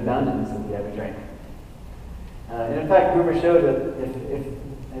for the boundedness of the average rank. And in fact, Broomer showed that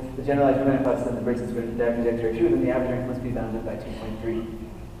if the generalized Riemann hypothesis and the Bergson-Swinnerton-Dyer conjecture are true, then the average rank must be bounded by 2.3.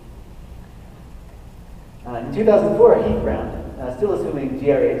 In 2004, Heath Brown, still assuming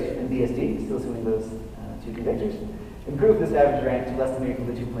GRH and BSD, still assuming those two conjectures, improved this average rank to less than or equal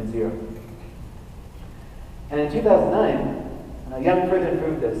to 2.0. And in 2009, Young further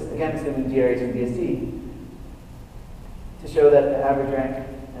improved this, again assuming GRH and BSD, to show that the average rank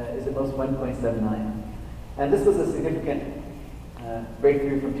is at most 1.79. And this was a significant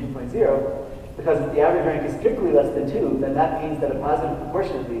breakthrough from 2.0, because if the average rank is strictly less than 2, then that means that a positive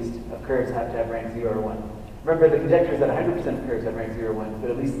proportion at least of curves have to have rank 0 or 1. Remember, the conjecture is that 100% of curves have rank 0 or 1,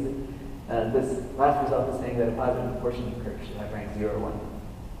 but at least this last result is saying that a positive proportion of curves should have rank 0 or 1.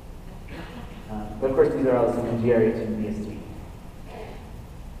 But of course, these are all assuming GRH and BSD.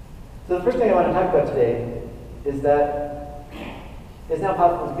 So the first thing I want to talk about today is that it's now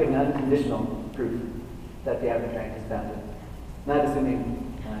possible to give an unconditional proof that the average rank is bounded, not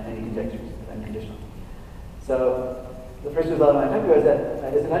assuming any conjectures. first result I want to talk about is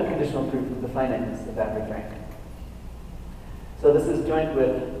that it's an unconditional proof of the finiteness of average rank. So this is joined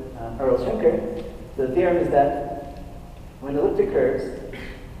with Earl Schenker. The theorem is that when elliptic curves,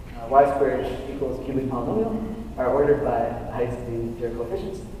 y squared equals cubic polynomial, are ordered by the heights of their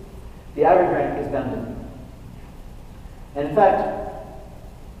coefficients, the average rank is bounded. And in fact,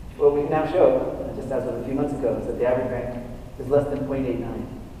 what we can now show, just as of a few months ago, is that the average rank is less than 0.89.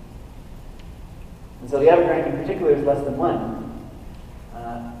 And so the average rank in particular is less than 1.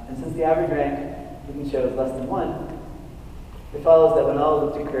 And since the average rank we can show is less than 1, it follows that when all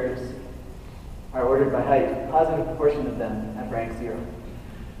elliptic curves are ordered by height, a positive proportion of them have rank 0.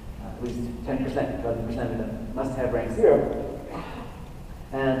 At least 10%, 11% of them must have rank 0.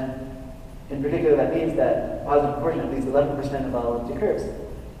 And in particular, that means that a positive proportion, at least 11% of all elliptic curves,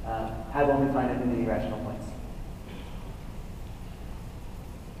 have only finitely rational points.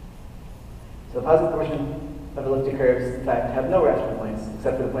 So a positive proportion of elliptic curves, in fact, have no rational points,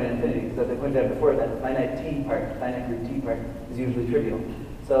 except for the point of infinity, because as I pointed out before, that finite t part, finite group t part, is usually trivial.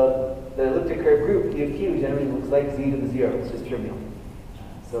 So the elliptic curve group, E of q, generally looks like z to the 0, it's just trivial.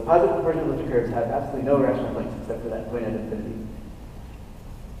 So a positive proportion of elliptic curves have absolutely no rational points, except for that point at infinity.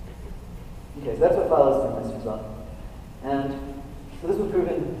 Okay, so that's what follows from this result. And so this was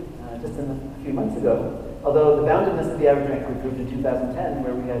proven just a few months ago, although the boundedness of the average rank we proved in 2010,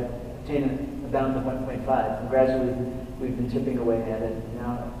 where we had obtained a bound of 1.5, and gradually we've been chipping away at it, and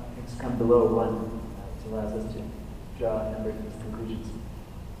now it's come below 1, which allows us to draw a number of these conclusions.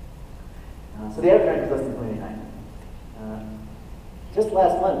 So the average rank is less than 0.89. Just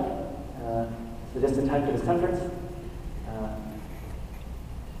last month, so just in time for this conference,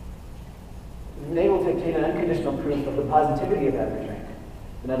 we've been able to obtain an unconditional proof of the positivity of average rank.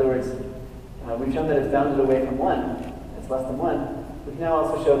 In other words, we've shown that it's bounded away from 1, it's less than 1. We can now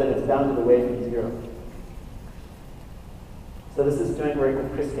also show that it's bounded away from 0. So this is joint work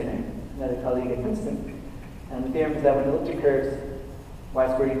with Chris Skinner, another colleague at Princeton. And the theorem is that when elliptic curves, y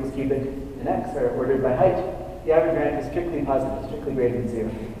squared equals cubic and x, are ordered by height, the average rank is strictly positive, strictly greater than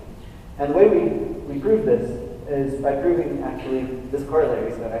 0. And the way we prove this is by proving actually this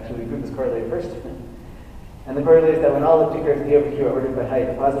corollary. So actually we prove this corollary first. And the corollary is that when all elliptic curves d over q are ordered by height,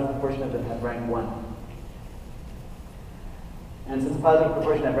 a positive proportion of them have rank 1. And since a positive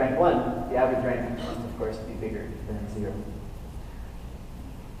proportion have rank 1, the average rank must, of course, be bigger than 0.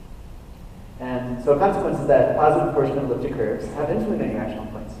 And so a consequence is that a positive proportion of elliptic curves have infinitely many rational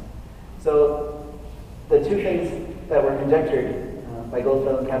points. So the two things that were conjectured by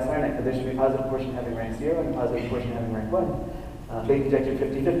Goldfeld and Katz-Larnack, that there should be a positive proportion having rank 0 and a positive proportion having rank 1, they conjectured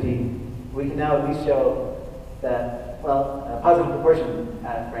 50-50. We can now at least show that, well, a positive proportion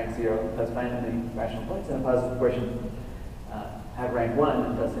have rank 0 has finitely rational points, and a positive proportion have rank 1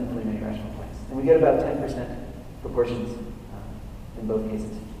 and thus infinitely many rational points. And we get about 10% proportions in both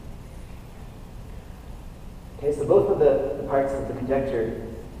cases. Okay, so both of the parts of the conjecture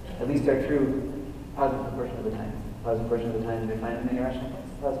at least are true positive proportion of the time. Positive proportion of the time they're finitely many rational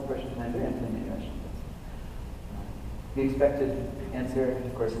points, positive proportion of the time they're infinitely many rational points. The expected answer,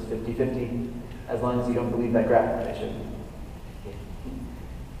 of course, is 50-50, as long as you don't believe that graph that I showed you.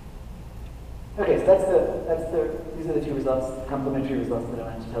 Okay, so these are the two results, complementary results that I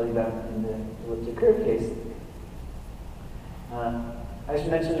wanted to tell you about in the elliptic curve case. I should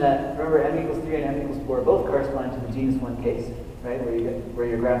mention that, remember, m equals 3 and m equals 4 both correspond to the genus 1 case, right, where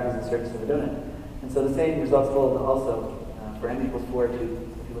your graph is the surface of a donut. And so the same results hold also for m equals 4 to, if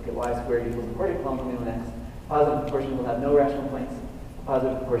you look at y squared equals the quartic polynomial x, a positive proportion will have no rational points, a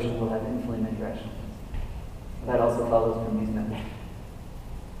positive proportion will have infinitely many rational points. That also follows from these methods.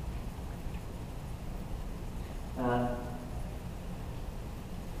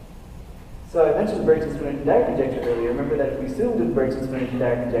 So I mentioned the Bergson-Swinnerton-Dyer conjecture earlier. Remember that if we assumed the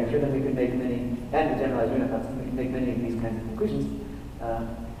Bergson-Swinnerton-Dyer conjecture, then we could make many, and the generalized unit function, we could make many of these kinds of conclusions,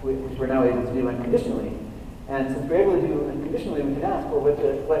 which we're now able to do unconditionally. And since we're able to do unconditionally, we can ask, well,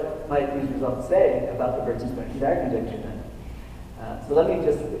 what might these results say about the Bergson-Swinnerton-Dyer conjecture then? So let me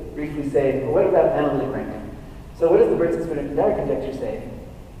just briefly say, well, what about analytic rank? So what does the Bergson-Swinnerton-Dyer conjecture say?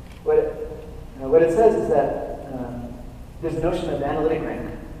 What it says is that there's a notion of analytic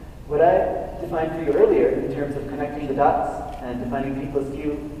rank. What I defined for you earlier in terms of connecting the dots and defining P plus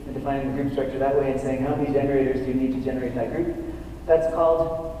Q and defining the group structure that way and saying how many generators do you need to generate that group, that's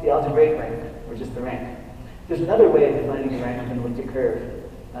called the algebraic rank, or just the rank. There's another way of defining the rank of an elliptic curve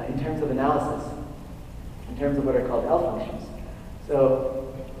in terms of analysis, in terms of what are called L functions.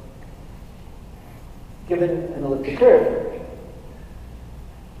 So, given an elliptic curve,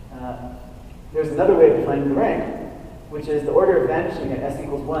 there's another way of defining the rank, which is the order of vanishing at s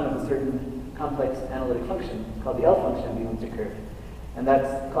equals 1 of a certain complex analytic function called the L function of the elliptic curve. And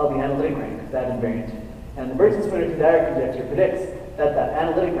that's called the analytic rank, that invariant. And the Bergson-Swinnerton-Dyer conjecture predicts that that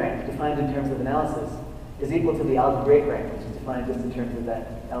analytic rank, defined in terms of analysis, is equal to the algebraic rank, which is defined just in terms of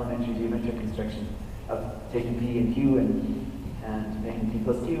that elementary geometric construction of taking P and Q and making P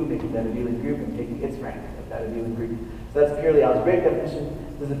plus Q, making that a abelian group, and taking its rank of that abelian group. So that's a purely algebraic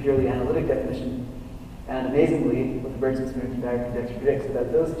definition. This is a purely analytic definition. And amazingly, what the Bergson-Swinnerton-Dyer conjecture predicts is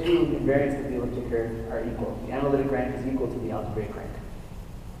that those two invariants of the elliptic curve are equal. The analytic rank is equal to the algebraic rank.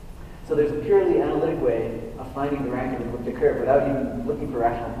 So there's a purely analytic way of finding the rank of an elliptic curve without even looking for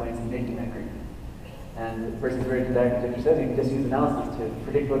rational points and making that group. And the Bergson-Swinnerton-Dyer conjecture says you can just use analysis to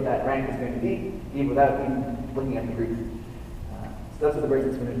predict what that rank is going to be, even without even looking at the group. So that's what the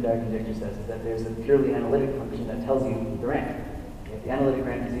Bergson-Swinnerton-Dyer conjecture says, is that there's a purely analytic function that tells you the rank. Okay? The analytic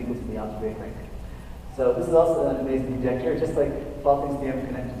rank is equal to the algebraic rank. So this is also an amazing conjecture. Just like Falking's theorem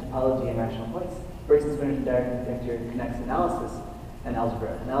connects topology and rational points, Bergson-Swinnerton-Dyer conjecture connects analysis and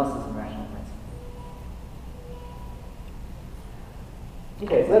algebra, analysis and rational points.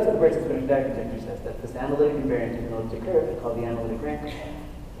 Okay, so that's what the Bergson-Swinnerton-Dyer conjecture says, that this analytic invariant of an elliptic curve, called the analytic rank,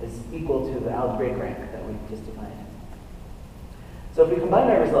 is equal to the algebraic rank that we just defined. So if we combine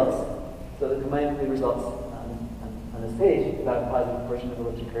our results, so to combine the results on this page about the positive proportion of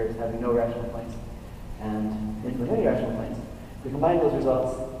elliptic curves having no rational points and infinite many rational points, if we combine those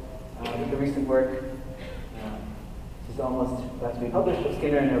results with the recent work, which is almost about to be published, of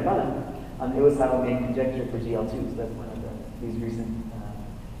Skinner and Urbana on the Iwasawa main conjecture for GL2. So that's one of these recent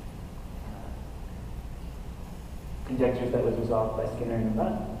conjectures that was resolved by Skinner and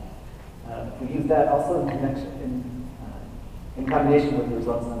Urbana. If we use that also in combination with the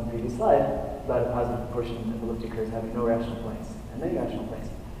results on the previous slide about a positive proportion of elliptic curves having no rational points and many rational points,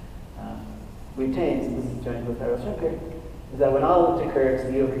 we obtained, so this is joined with Arrow-Schunker, is that when all elliptic curves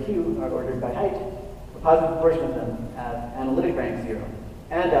V over Q are ordered by height, a positive proportion of them have analytic rank 0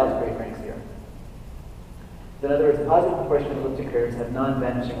 and algebraic rank 0. So in other words, a positive proportion of elliptic curves have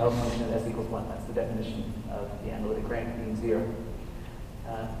non-vanishing L function of S equals 1. That's the definition of the analytic rank being 0.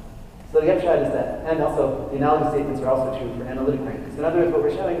 So the upshot is that, and also the analogous statements are also true for analytic rank. So in other words, what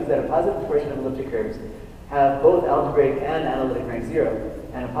we're showing is that a positive proportion of elliptic curves have both algebraic and analytic rank 0,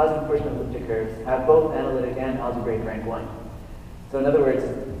 and a positive proportion of elliptic curves have both analytic and algebraic rank 1. So in other words,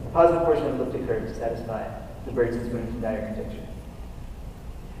 a positive portion of elliptic curves satisfy the Bergson-Swinnerton-Dyer conjecture.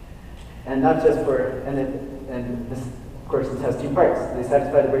 And not just for, and this, of course, this has two parts. They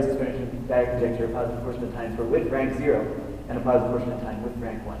satisfy the Bergson-Swinnerton-Dyer conjecture a positive proportion of times for with rank 0 and a positive portion of time with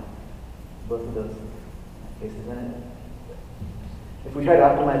rank 1. Both of those cases in it. If we try to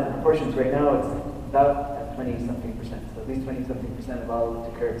optimize the proportions right now, it's about at 20-something percent. So at least 20-something percent of all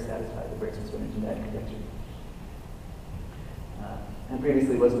elliptic curves satisfy the Bergson-Swinnerton-Dyer conjecture. And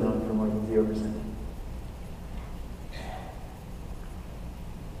previously was known for more than 0%.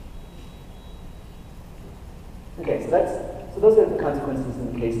 Okay, so those are the consequences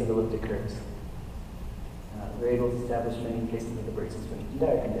in the case of elliptic curves. We're able to establish many cases of the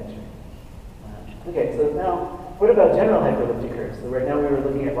Bergson-Swinnerton-Dyer conjecture. Okay, so now, what about general hyperelliptic curves? So right now we were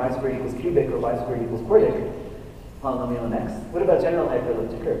looking at y squared equals cubic or y squared equals quartic polynomial in X. What about general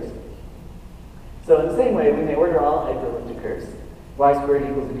hyperelliptic curves? So in the same way, we may order all hyperelliptic curves. Y squared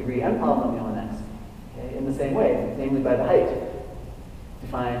equals a degree m polynomial in X. Okay, in the same way, namely by the height,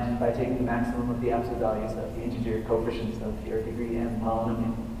 defined by taking the maximum of the absolute values of the integer coefficients of your degree m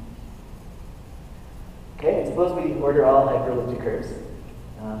polynomial. Okay, and suppose we order all hyperelliptic curves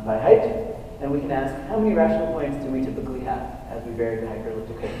by height, and we can ask, how many rational points do we typically have as we vary the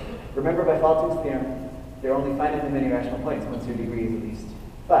hyperelliptic curve? Remember, by Falking's theorem, there are only finitely many rational points once your degree is at least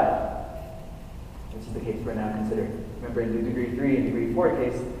 5, which is the case we're now considering. Remember, in the degree 3 and degree 4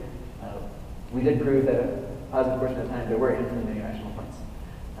 case, we did prove that a positive portion of the time there were infinitely many rational points.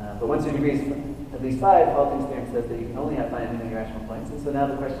 But once your degree is at least 5, Falking's theorem says that you can only have finitely many rational points. And so now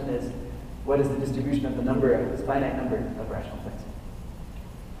the question is, what is the distribution of the number of this finite number of rational points?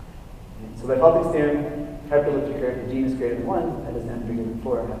 So by Falking's theorem, hyperelliptic curve if g is greater than 1, that is n bigger than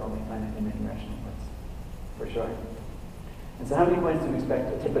 4, have only finitely many rational points, for sure. And so how many points do we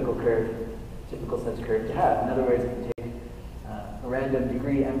expect a typical such curve to have? In other words, if you take a random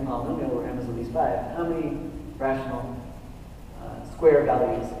degree m polynomial where m is at least 5, how many rational square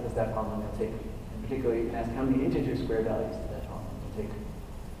values does that polynomial take? In particular, you can ask how many integer square values does that polynomial take?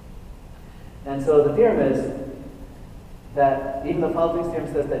 And so the theorem is that even though Falking's theorem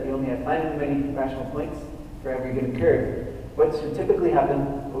says that you only have finitely many rational points for every given curve, what should typically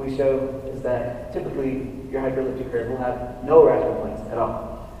happen, what we show, is that typically your hyperelliptic curve will have no rational points at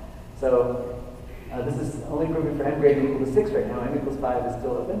all. So this is only proven for m greater than or equal to 6 right now. M equals 5 is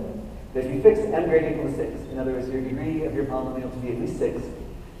still open. But if you fix m greater equal to 6, in other words, your degree of your polynomial to be at least 6,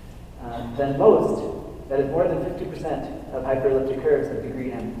 then most, that is more than 50% of hyperelliptic curves of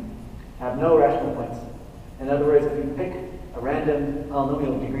degree m, have no rational points. In other words, if you pick a random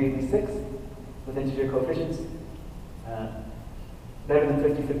polynomial of degree at least 6 with integer coefficients, better than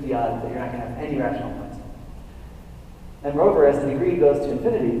 50-50 odds that you're not going to have any rational points. And moreover, as the degree goes to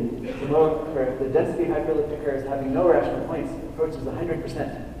infinity, the density of hyperelliptic curves having no rational points approaches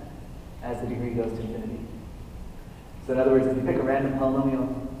 100% as the degree goes to infinity. So in other words, if you pick a random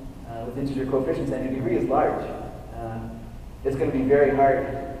polynomial with integer coefficients and your degree is large, it's going to be very hard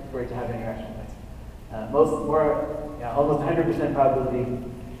for it to have any rational points. Almost 100% probability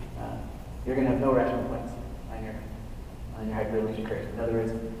you're going to have no rational points on your hyperelliptic curve. In other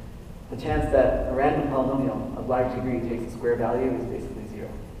words, the chance that a random polynomial of large degree takes a square value is basically 0.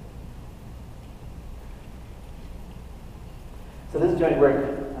 So this is joint work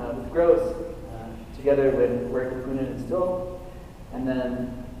with Gross, together with work with Kunin and Still, and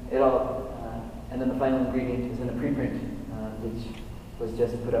then the final ingredient is in a preprint, which was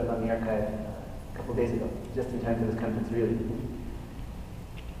just put up on the archive a couple days ago, just in time for this conference, really.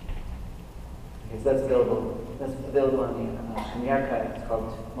 Okay, so that's available. That's available on the archive. It's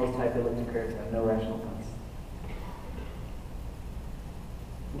called Most Hyperelliptic Curves Have No Rational Points.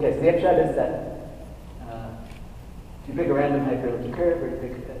 Okay, so the upshot is that if you pick a random hyperelliptic curve,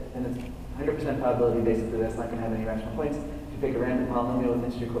 and it's 100% probability basically that's not going to have any rational points. If you pick a random polynomial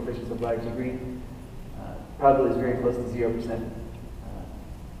with integer coefficients of large degree, probability is very close to 0%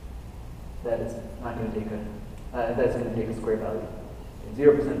 that it's not going to take that's going to take a square value.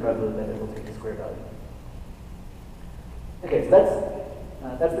 0% probability that it will take a square value. Okay, so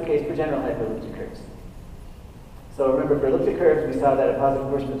that's the case for general hyperelliptic curves. So remember, for elliptic curves, we saw that a positive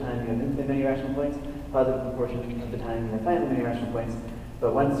proportion of the time you have infinite many rational points, positive proportion of the time you have finite many rational points.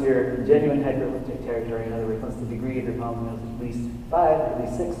 But once you're in genuine hyperelliptic territory, in other words, once the degree of your polynomial is at least 5, or at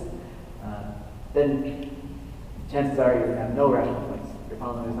least 6, then chances are you're going to have no rational points. Your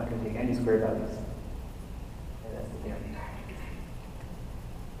polynomial is not going to take any square values. And that's the theorem.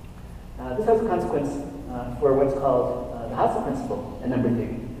 This has a consequence for what's called the Hasse principle in number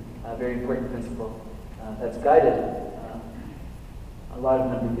theory, a very important principle that's guided a lot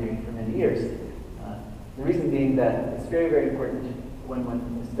of number theory for many years. The reason being that it's very, very important when one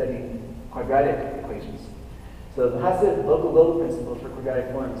is studying quadratic equations. So the Hasse local principle for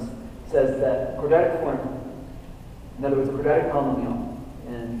quadratic forms says that quadratic form, in other words, a quadratic polynomial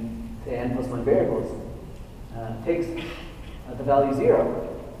in, say, n plus 1 variables, takes the value 0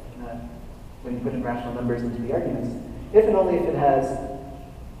 when you put in rational numbers into the arguments, if and only if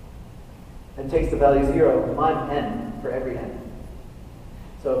it takes the value 0 mod n for every n.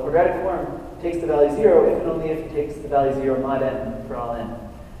 So a quadratic form takes the value 0 if and only if it takes the value 0 mod n for all n.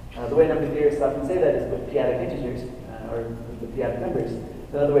 The way number theorists often say that is with p-adic integers, or with p-adic numbers.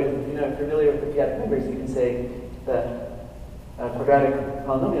 So another way, if you're not familiar with the p-adic numbers, you can say that a quadratic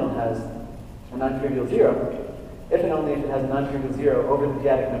polynomial has a non-trivial 0, if and only if it has a non-trivial 0 over the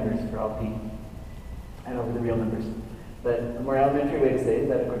p-adic numbers for all p, and over the real numbers. But a more elementary way to say is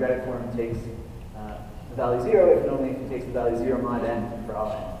that a quadratic form takes the value 0 if and only if it takes the value 0 mod n for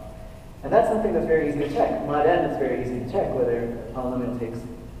all n. And that's something that's very easy to check. Mod n is very easy to check whether a polynomial takes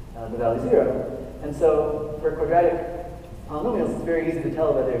the value 0. And so for quadratic polynomials, it's very easy to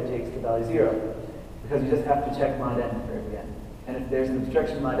tell whether it takes the value 0, because you just have to check mod n for every n. And if there's an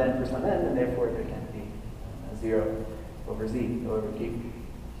obstruction mod n for some n, then therefore there can't be a 0 over z, or over q.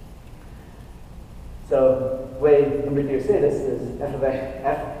 So the way number theorists say this is f of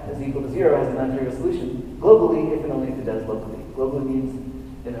f is equal to 0 has a non-trivial solution globally if and only if it does locally. Globally means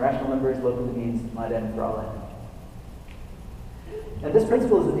in the rational numbers, locally means mod n for all n. And this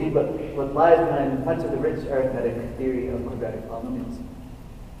principle is indeed what lies behind much of the rich arithmetic theory of quadratic polynomials.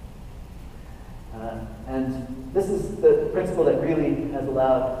 And this is the principle that really has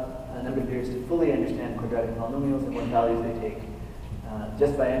allowed number theorists to fully understand quadratic polynomials and what values they take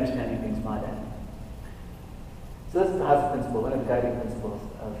just by understanding things mod n. So this is the Hasse principle, one of the guiding principles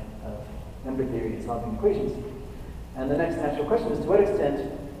of number theory in solving equations. And the next natural question is to what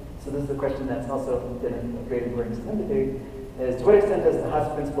extent, so this is a question that's also been of great importance in number theory, is to what extent does the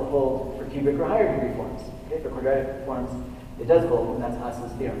Hasse principle hold for cubic or higher degree forms? Okay, for quadratic forms, it does hold, and that's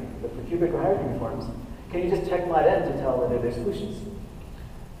Hasse's theorem. But for cubic or higher degree forms, can you just check mod n to tell whether they're solutions?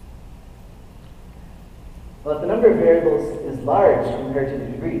 Well, if the number of variables is large compared to the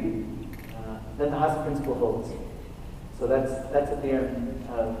degree, then the Hasse principle holds. So that's a theorem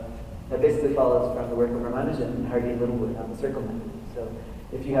that basically follows from the work of Ramanujan and Hardy and Littlewood on the circle method. So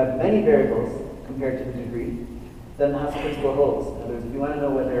if you have many variables compared to the degree, then the Hasse principle holds. In other words, if you want to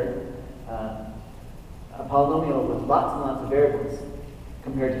know whether polynomial with lots and lots of variables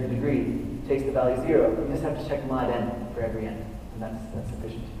compared to the degree takes the value 0, you just have to check mod n for every n, and that's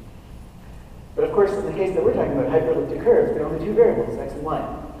sufficient. But of course, in the case that we're talking about, hyperelliptic curves, there are only two variables, x and y.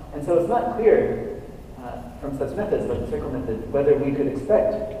 And so it's not clear from such methods, like the circle method, whether we could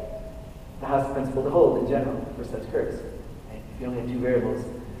expect the Hasse principle to hold in general for such curves. Right? If you only have two variables,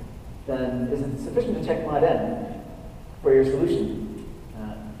 then is it sufficient to check mod n for your solution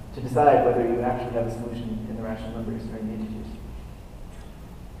to decide whether you actually have a solution in the rational numbers or in the integers?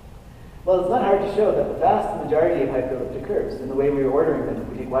 Well, it's not hard to show that the vast majority of hyperelliptic curves, in the way we are ordering them, if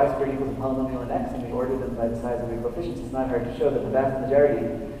we take y squared equals a polynomial in x and we order them by the size of their coefficients, it's not hard to show that the vast majority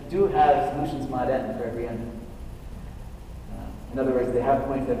do have solutions mod n for every n. In other words, they have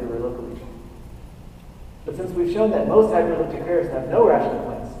points everywhere locally. But since we've shown that most hyperelliptic curves have no rational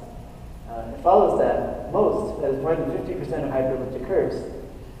points, it follows that most, that is more than 50% of hyperelliptic curves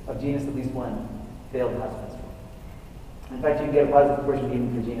of genus at least 1, fail the Hasse principle. In fact, you can get a positive proportion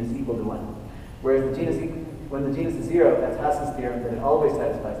even for genus equal to 1. Whereas when the genus is 0, that's Hasse's theorem that it always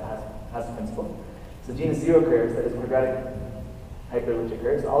satisfies the Hasse principle. So genus 0 curves, that is quadratic hyperelliptic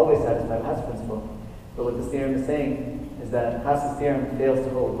curves, always satisfy the Hasse principle. But what this theorem is saying is that Hasse's theorem fails to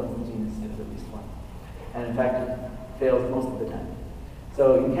hold once the genus is at least 1. And in fact, it fails most of the time.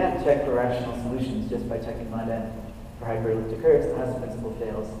 So you can't check for rational solutions just by checking mod n for hyperelliptic curves. The Hasse principle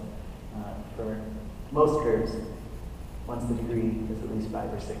fails for most curves once the degree is at least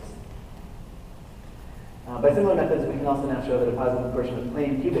 5 or 6. By similar methods, we can also now show that a positive proportion of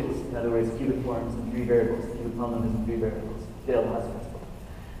plane cubics, in other words, cubic forms and 3 variables, cubic polynomials and 3 variables, fail the Hasse principle.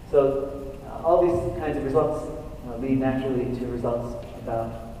 So all these kinds of results lead naturally to results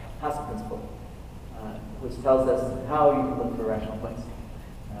about Hasse principle, which tells us how you can look for rational points,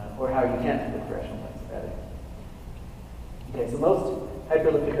 or how you can't look for rational points, rather. Okay, so most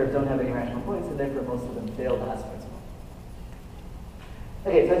hyperelliptic curves don't have any rational points, and therefore most of them fail the Hasse principle.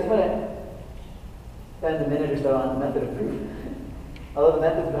 Okay, so I just want to spend a minute or so on the method of proof. Although the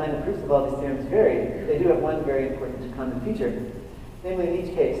methods behind the proofs of all these theorems vary, they do have one very important common feature. Namely, in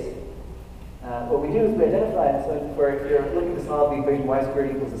each case, what we do is we identify, so if you're looking to solve the equation y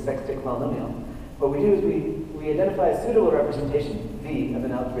squared equals a sextic polynomial, what we do is we identify a suitable representation, V, of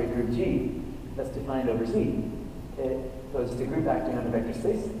an algebraic group G, that's defined over Z. Okay? So it's just a group acting on a vector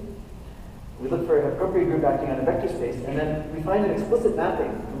space. We look for an appropriate group acting on a vector space, and then we find an explicit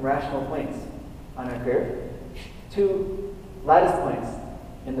mapping from rational points on our curve to lattice points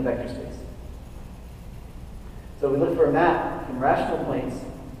in the vector space. So we look for a map from rational points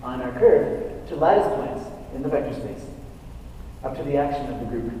on our curve to lattice points in the vector space, up to the action of the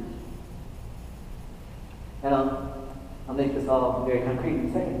group. And I'll make this all very concrete in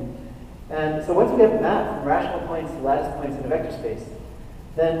a second. And so once we have a map from rational points to lattice points in a vector space,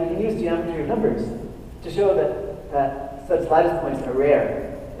 then we can use geometry of numbers to show that such lattice points are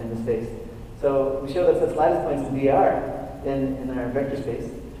rare in the space. So we show that such lattice points in VR in our vector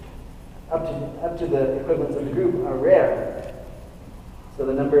space, up to the equivalents of the group, are rare. So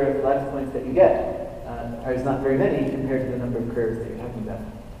the number of lattice points that you get is not very many compared to the number of curves that you're talking about.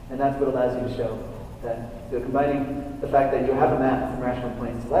 And that's what allows you to show that. So combining the fact that you have a map from rational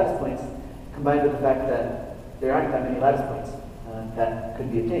points to lattice points, combined with the fact that there aren't that many lattice points that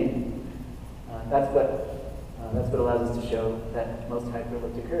could be obtained, that's what allows us to show that most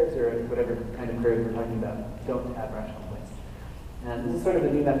hyperelliptic curves, or whatever kind of curve we're talking about, don't have rational points. And this is sort of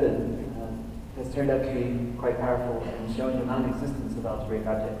a new method that has turned out to be quite powerful in showing the non-existence of algebraic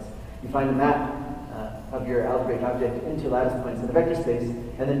objects. You find a map of your algebraic object into lattice points in the vector space,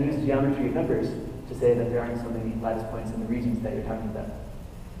 and then use geometry of numbers to say that there aren't so many lattice points in the regions that you're talking about.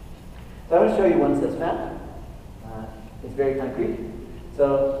 So I want to show you one such map. It's very concrete.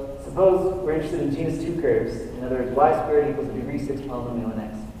 So suppose we're interested in genus 2 curves. In other words, y squared equals a degree 6 polynomial in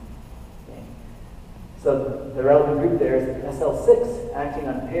x. Okay. So the relevant group there is SL6 acting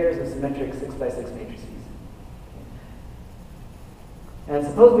on pairs of symmetric 6 by 6 matrices. And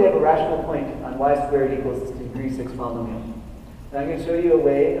suppose we have a rational point on y squared equals a degree 6 polynomial. And I'm going to show you a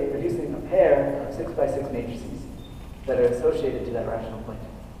way of producing a pair of 6 by 6 matrices that are associated to that rational point.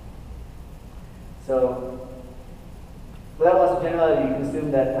 So without loss of generality, you can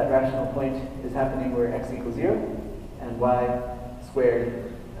assume that that rational point is happening where x equals 0, and y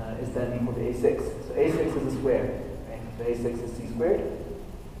squared is then equal to a6. So a6 is a square, right? So a6 is c squared.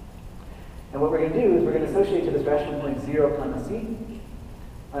 And what we're going to do is we're going to associate to this rational point 0, comma c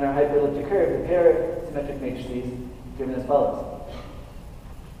on our hyperelliptic curve a pair of symmetric matrices given as follows.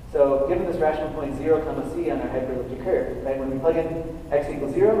 So given this rational point 0, comma c on our hyperelliptic curve, right, when we plug in x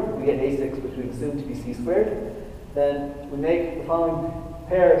equals 0, we get a6, which we've assumed to be c squared. Then we make the following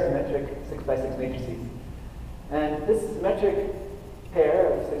pair of symmetric 6 by 6 matrices. And this symmetric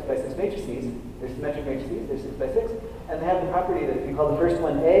pair of 6 by 6 matrices, they're symmetric matrices, they're 6 by 6, and they have the property that if you call the first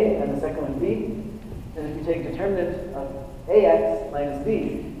one A and the second one B, and if you take determinant of AX minus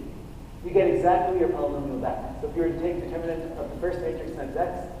B, you get exactly your polynomial back. So if you were to take determinant of the first matrix times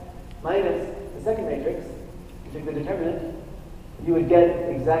X minus the second matrix, you take the determinant, you would get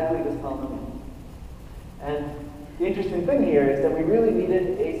exactly this polynomial. And the interesting thing here is that we really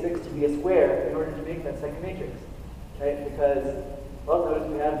needed A6 to be a square in order to make that second matrix, right? Because, well, notice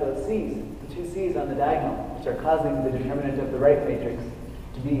we have those C's, the two C's on the diagonal, which are causing the determinant of the right matrix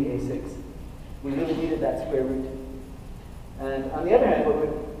to be A6. We really needed that square root. And on the other hand,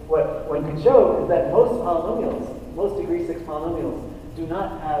 what one can show is that most polynomials, most degree 6 polynomials, do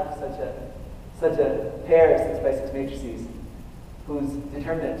not have such a pair of 6 by 6 matrices whose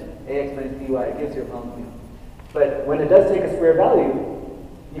determinant, ax minus by, gives you a polynomial. But when it does take a square value,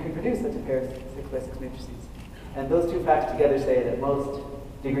 you can produce such a pair of 6 by 6 matrices. And those two facts together say that most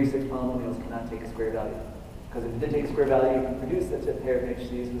degree 6 polynomials cannot take a square value. Because if it did take a square value, you can produce such a pair of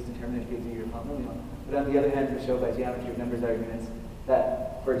matrices whose determinant gives you your polynomial. But on the other hand, we show by geometry of numbers arguments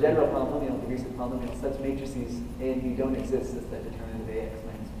that for a general polynomial, degree 6 polynomial, such matrices A and B don't exist as the determinant of ax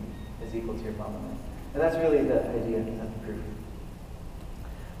minus b is equal to your polynomial. And that's really the idea of the proof.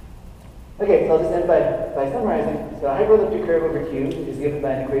 Okay, so I'll just end by summarizing. So a hyperelliptic curve over Q is given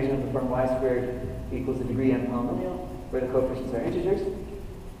by an equation of the form y squared equals a degree n polynomial, where the coefficients are integers.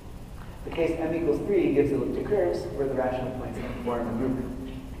 The case m equals 3 gives elliptic curves where the rational points form a group.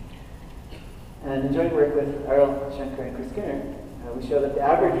 And in joint work with Arel, Schenker, and Chris Skinner, we show that the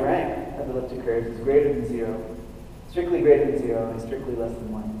average rank of elliptic curves is greater than 0, strictly greater than 0, and strictly less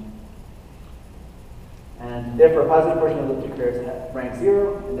than 1. And therefore, a positive portion of elliptic curves have rank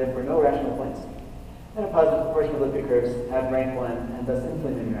 0, and therefore no rational points. And a positive proportion of elliptic curves have rank 1, and thus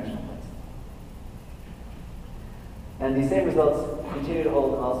infinitely many rational points. And these same results continue to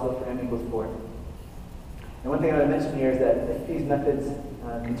hold also for m equals 4. And one thing I want to mention here is that if these methods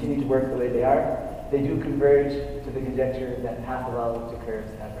continue to work the way they are, they do converge to the conjecture that half of all elliptic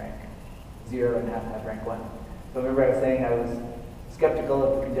curves have rank 0 and half have rank 1. So remember I was saying I was skeptical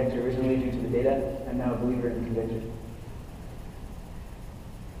of the conjecture originally due to the data. I'm now a believer in the conjecture.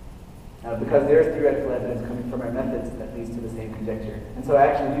 Because there is theoretical evidence coming from our methods that leads to the same conjecture. And so I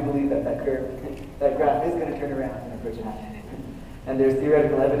actually do believe that that curve, that graph is going to turn around and approach a half. And there's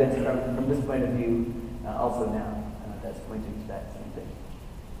theoretical evidence from this point of view also now that's pointing to that same thing.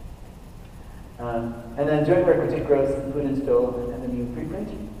 And then joint work with Dick Gross, Poon and Stoll, and the new preprint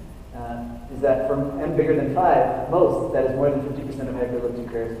is that from m bigger than 5, most, that is more than 50% of hyperelliptic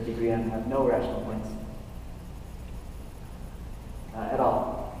curves of degree n have no rational points at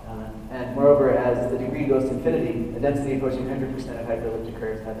all. And moreover, as the degree goes to infinity, a density approaching 100% of hyperelliptic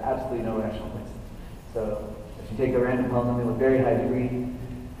curves have absolutely no rational points. So if you take a random polynomial with very high degree,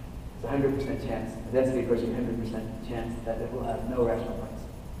 it's a 100% chance, a density approaching 100% chance that it will have no rational points.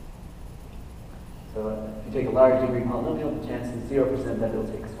 So if you take a large degree polynomial, the chance is 0% that it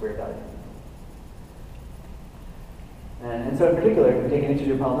will take a square value. And so in particular, if you take an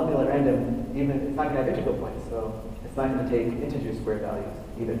integer polynomial at random, even it's not going to have integral points, so it's not going to take integer square values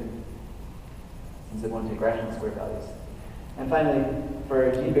either, since it won't take rational square values. And finally,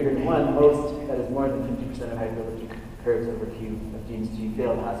 for g bigger than 1, most, that is more than 50% of hyperelliptic curves over Q of genus G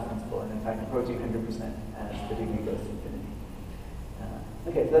fail the Haas principle, and in fact approaching 100% as the degree goes to infinity.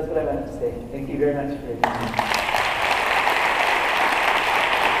 Okay, so that's what I wanted to say. Thank you very much for your attention.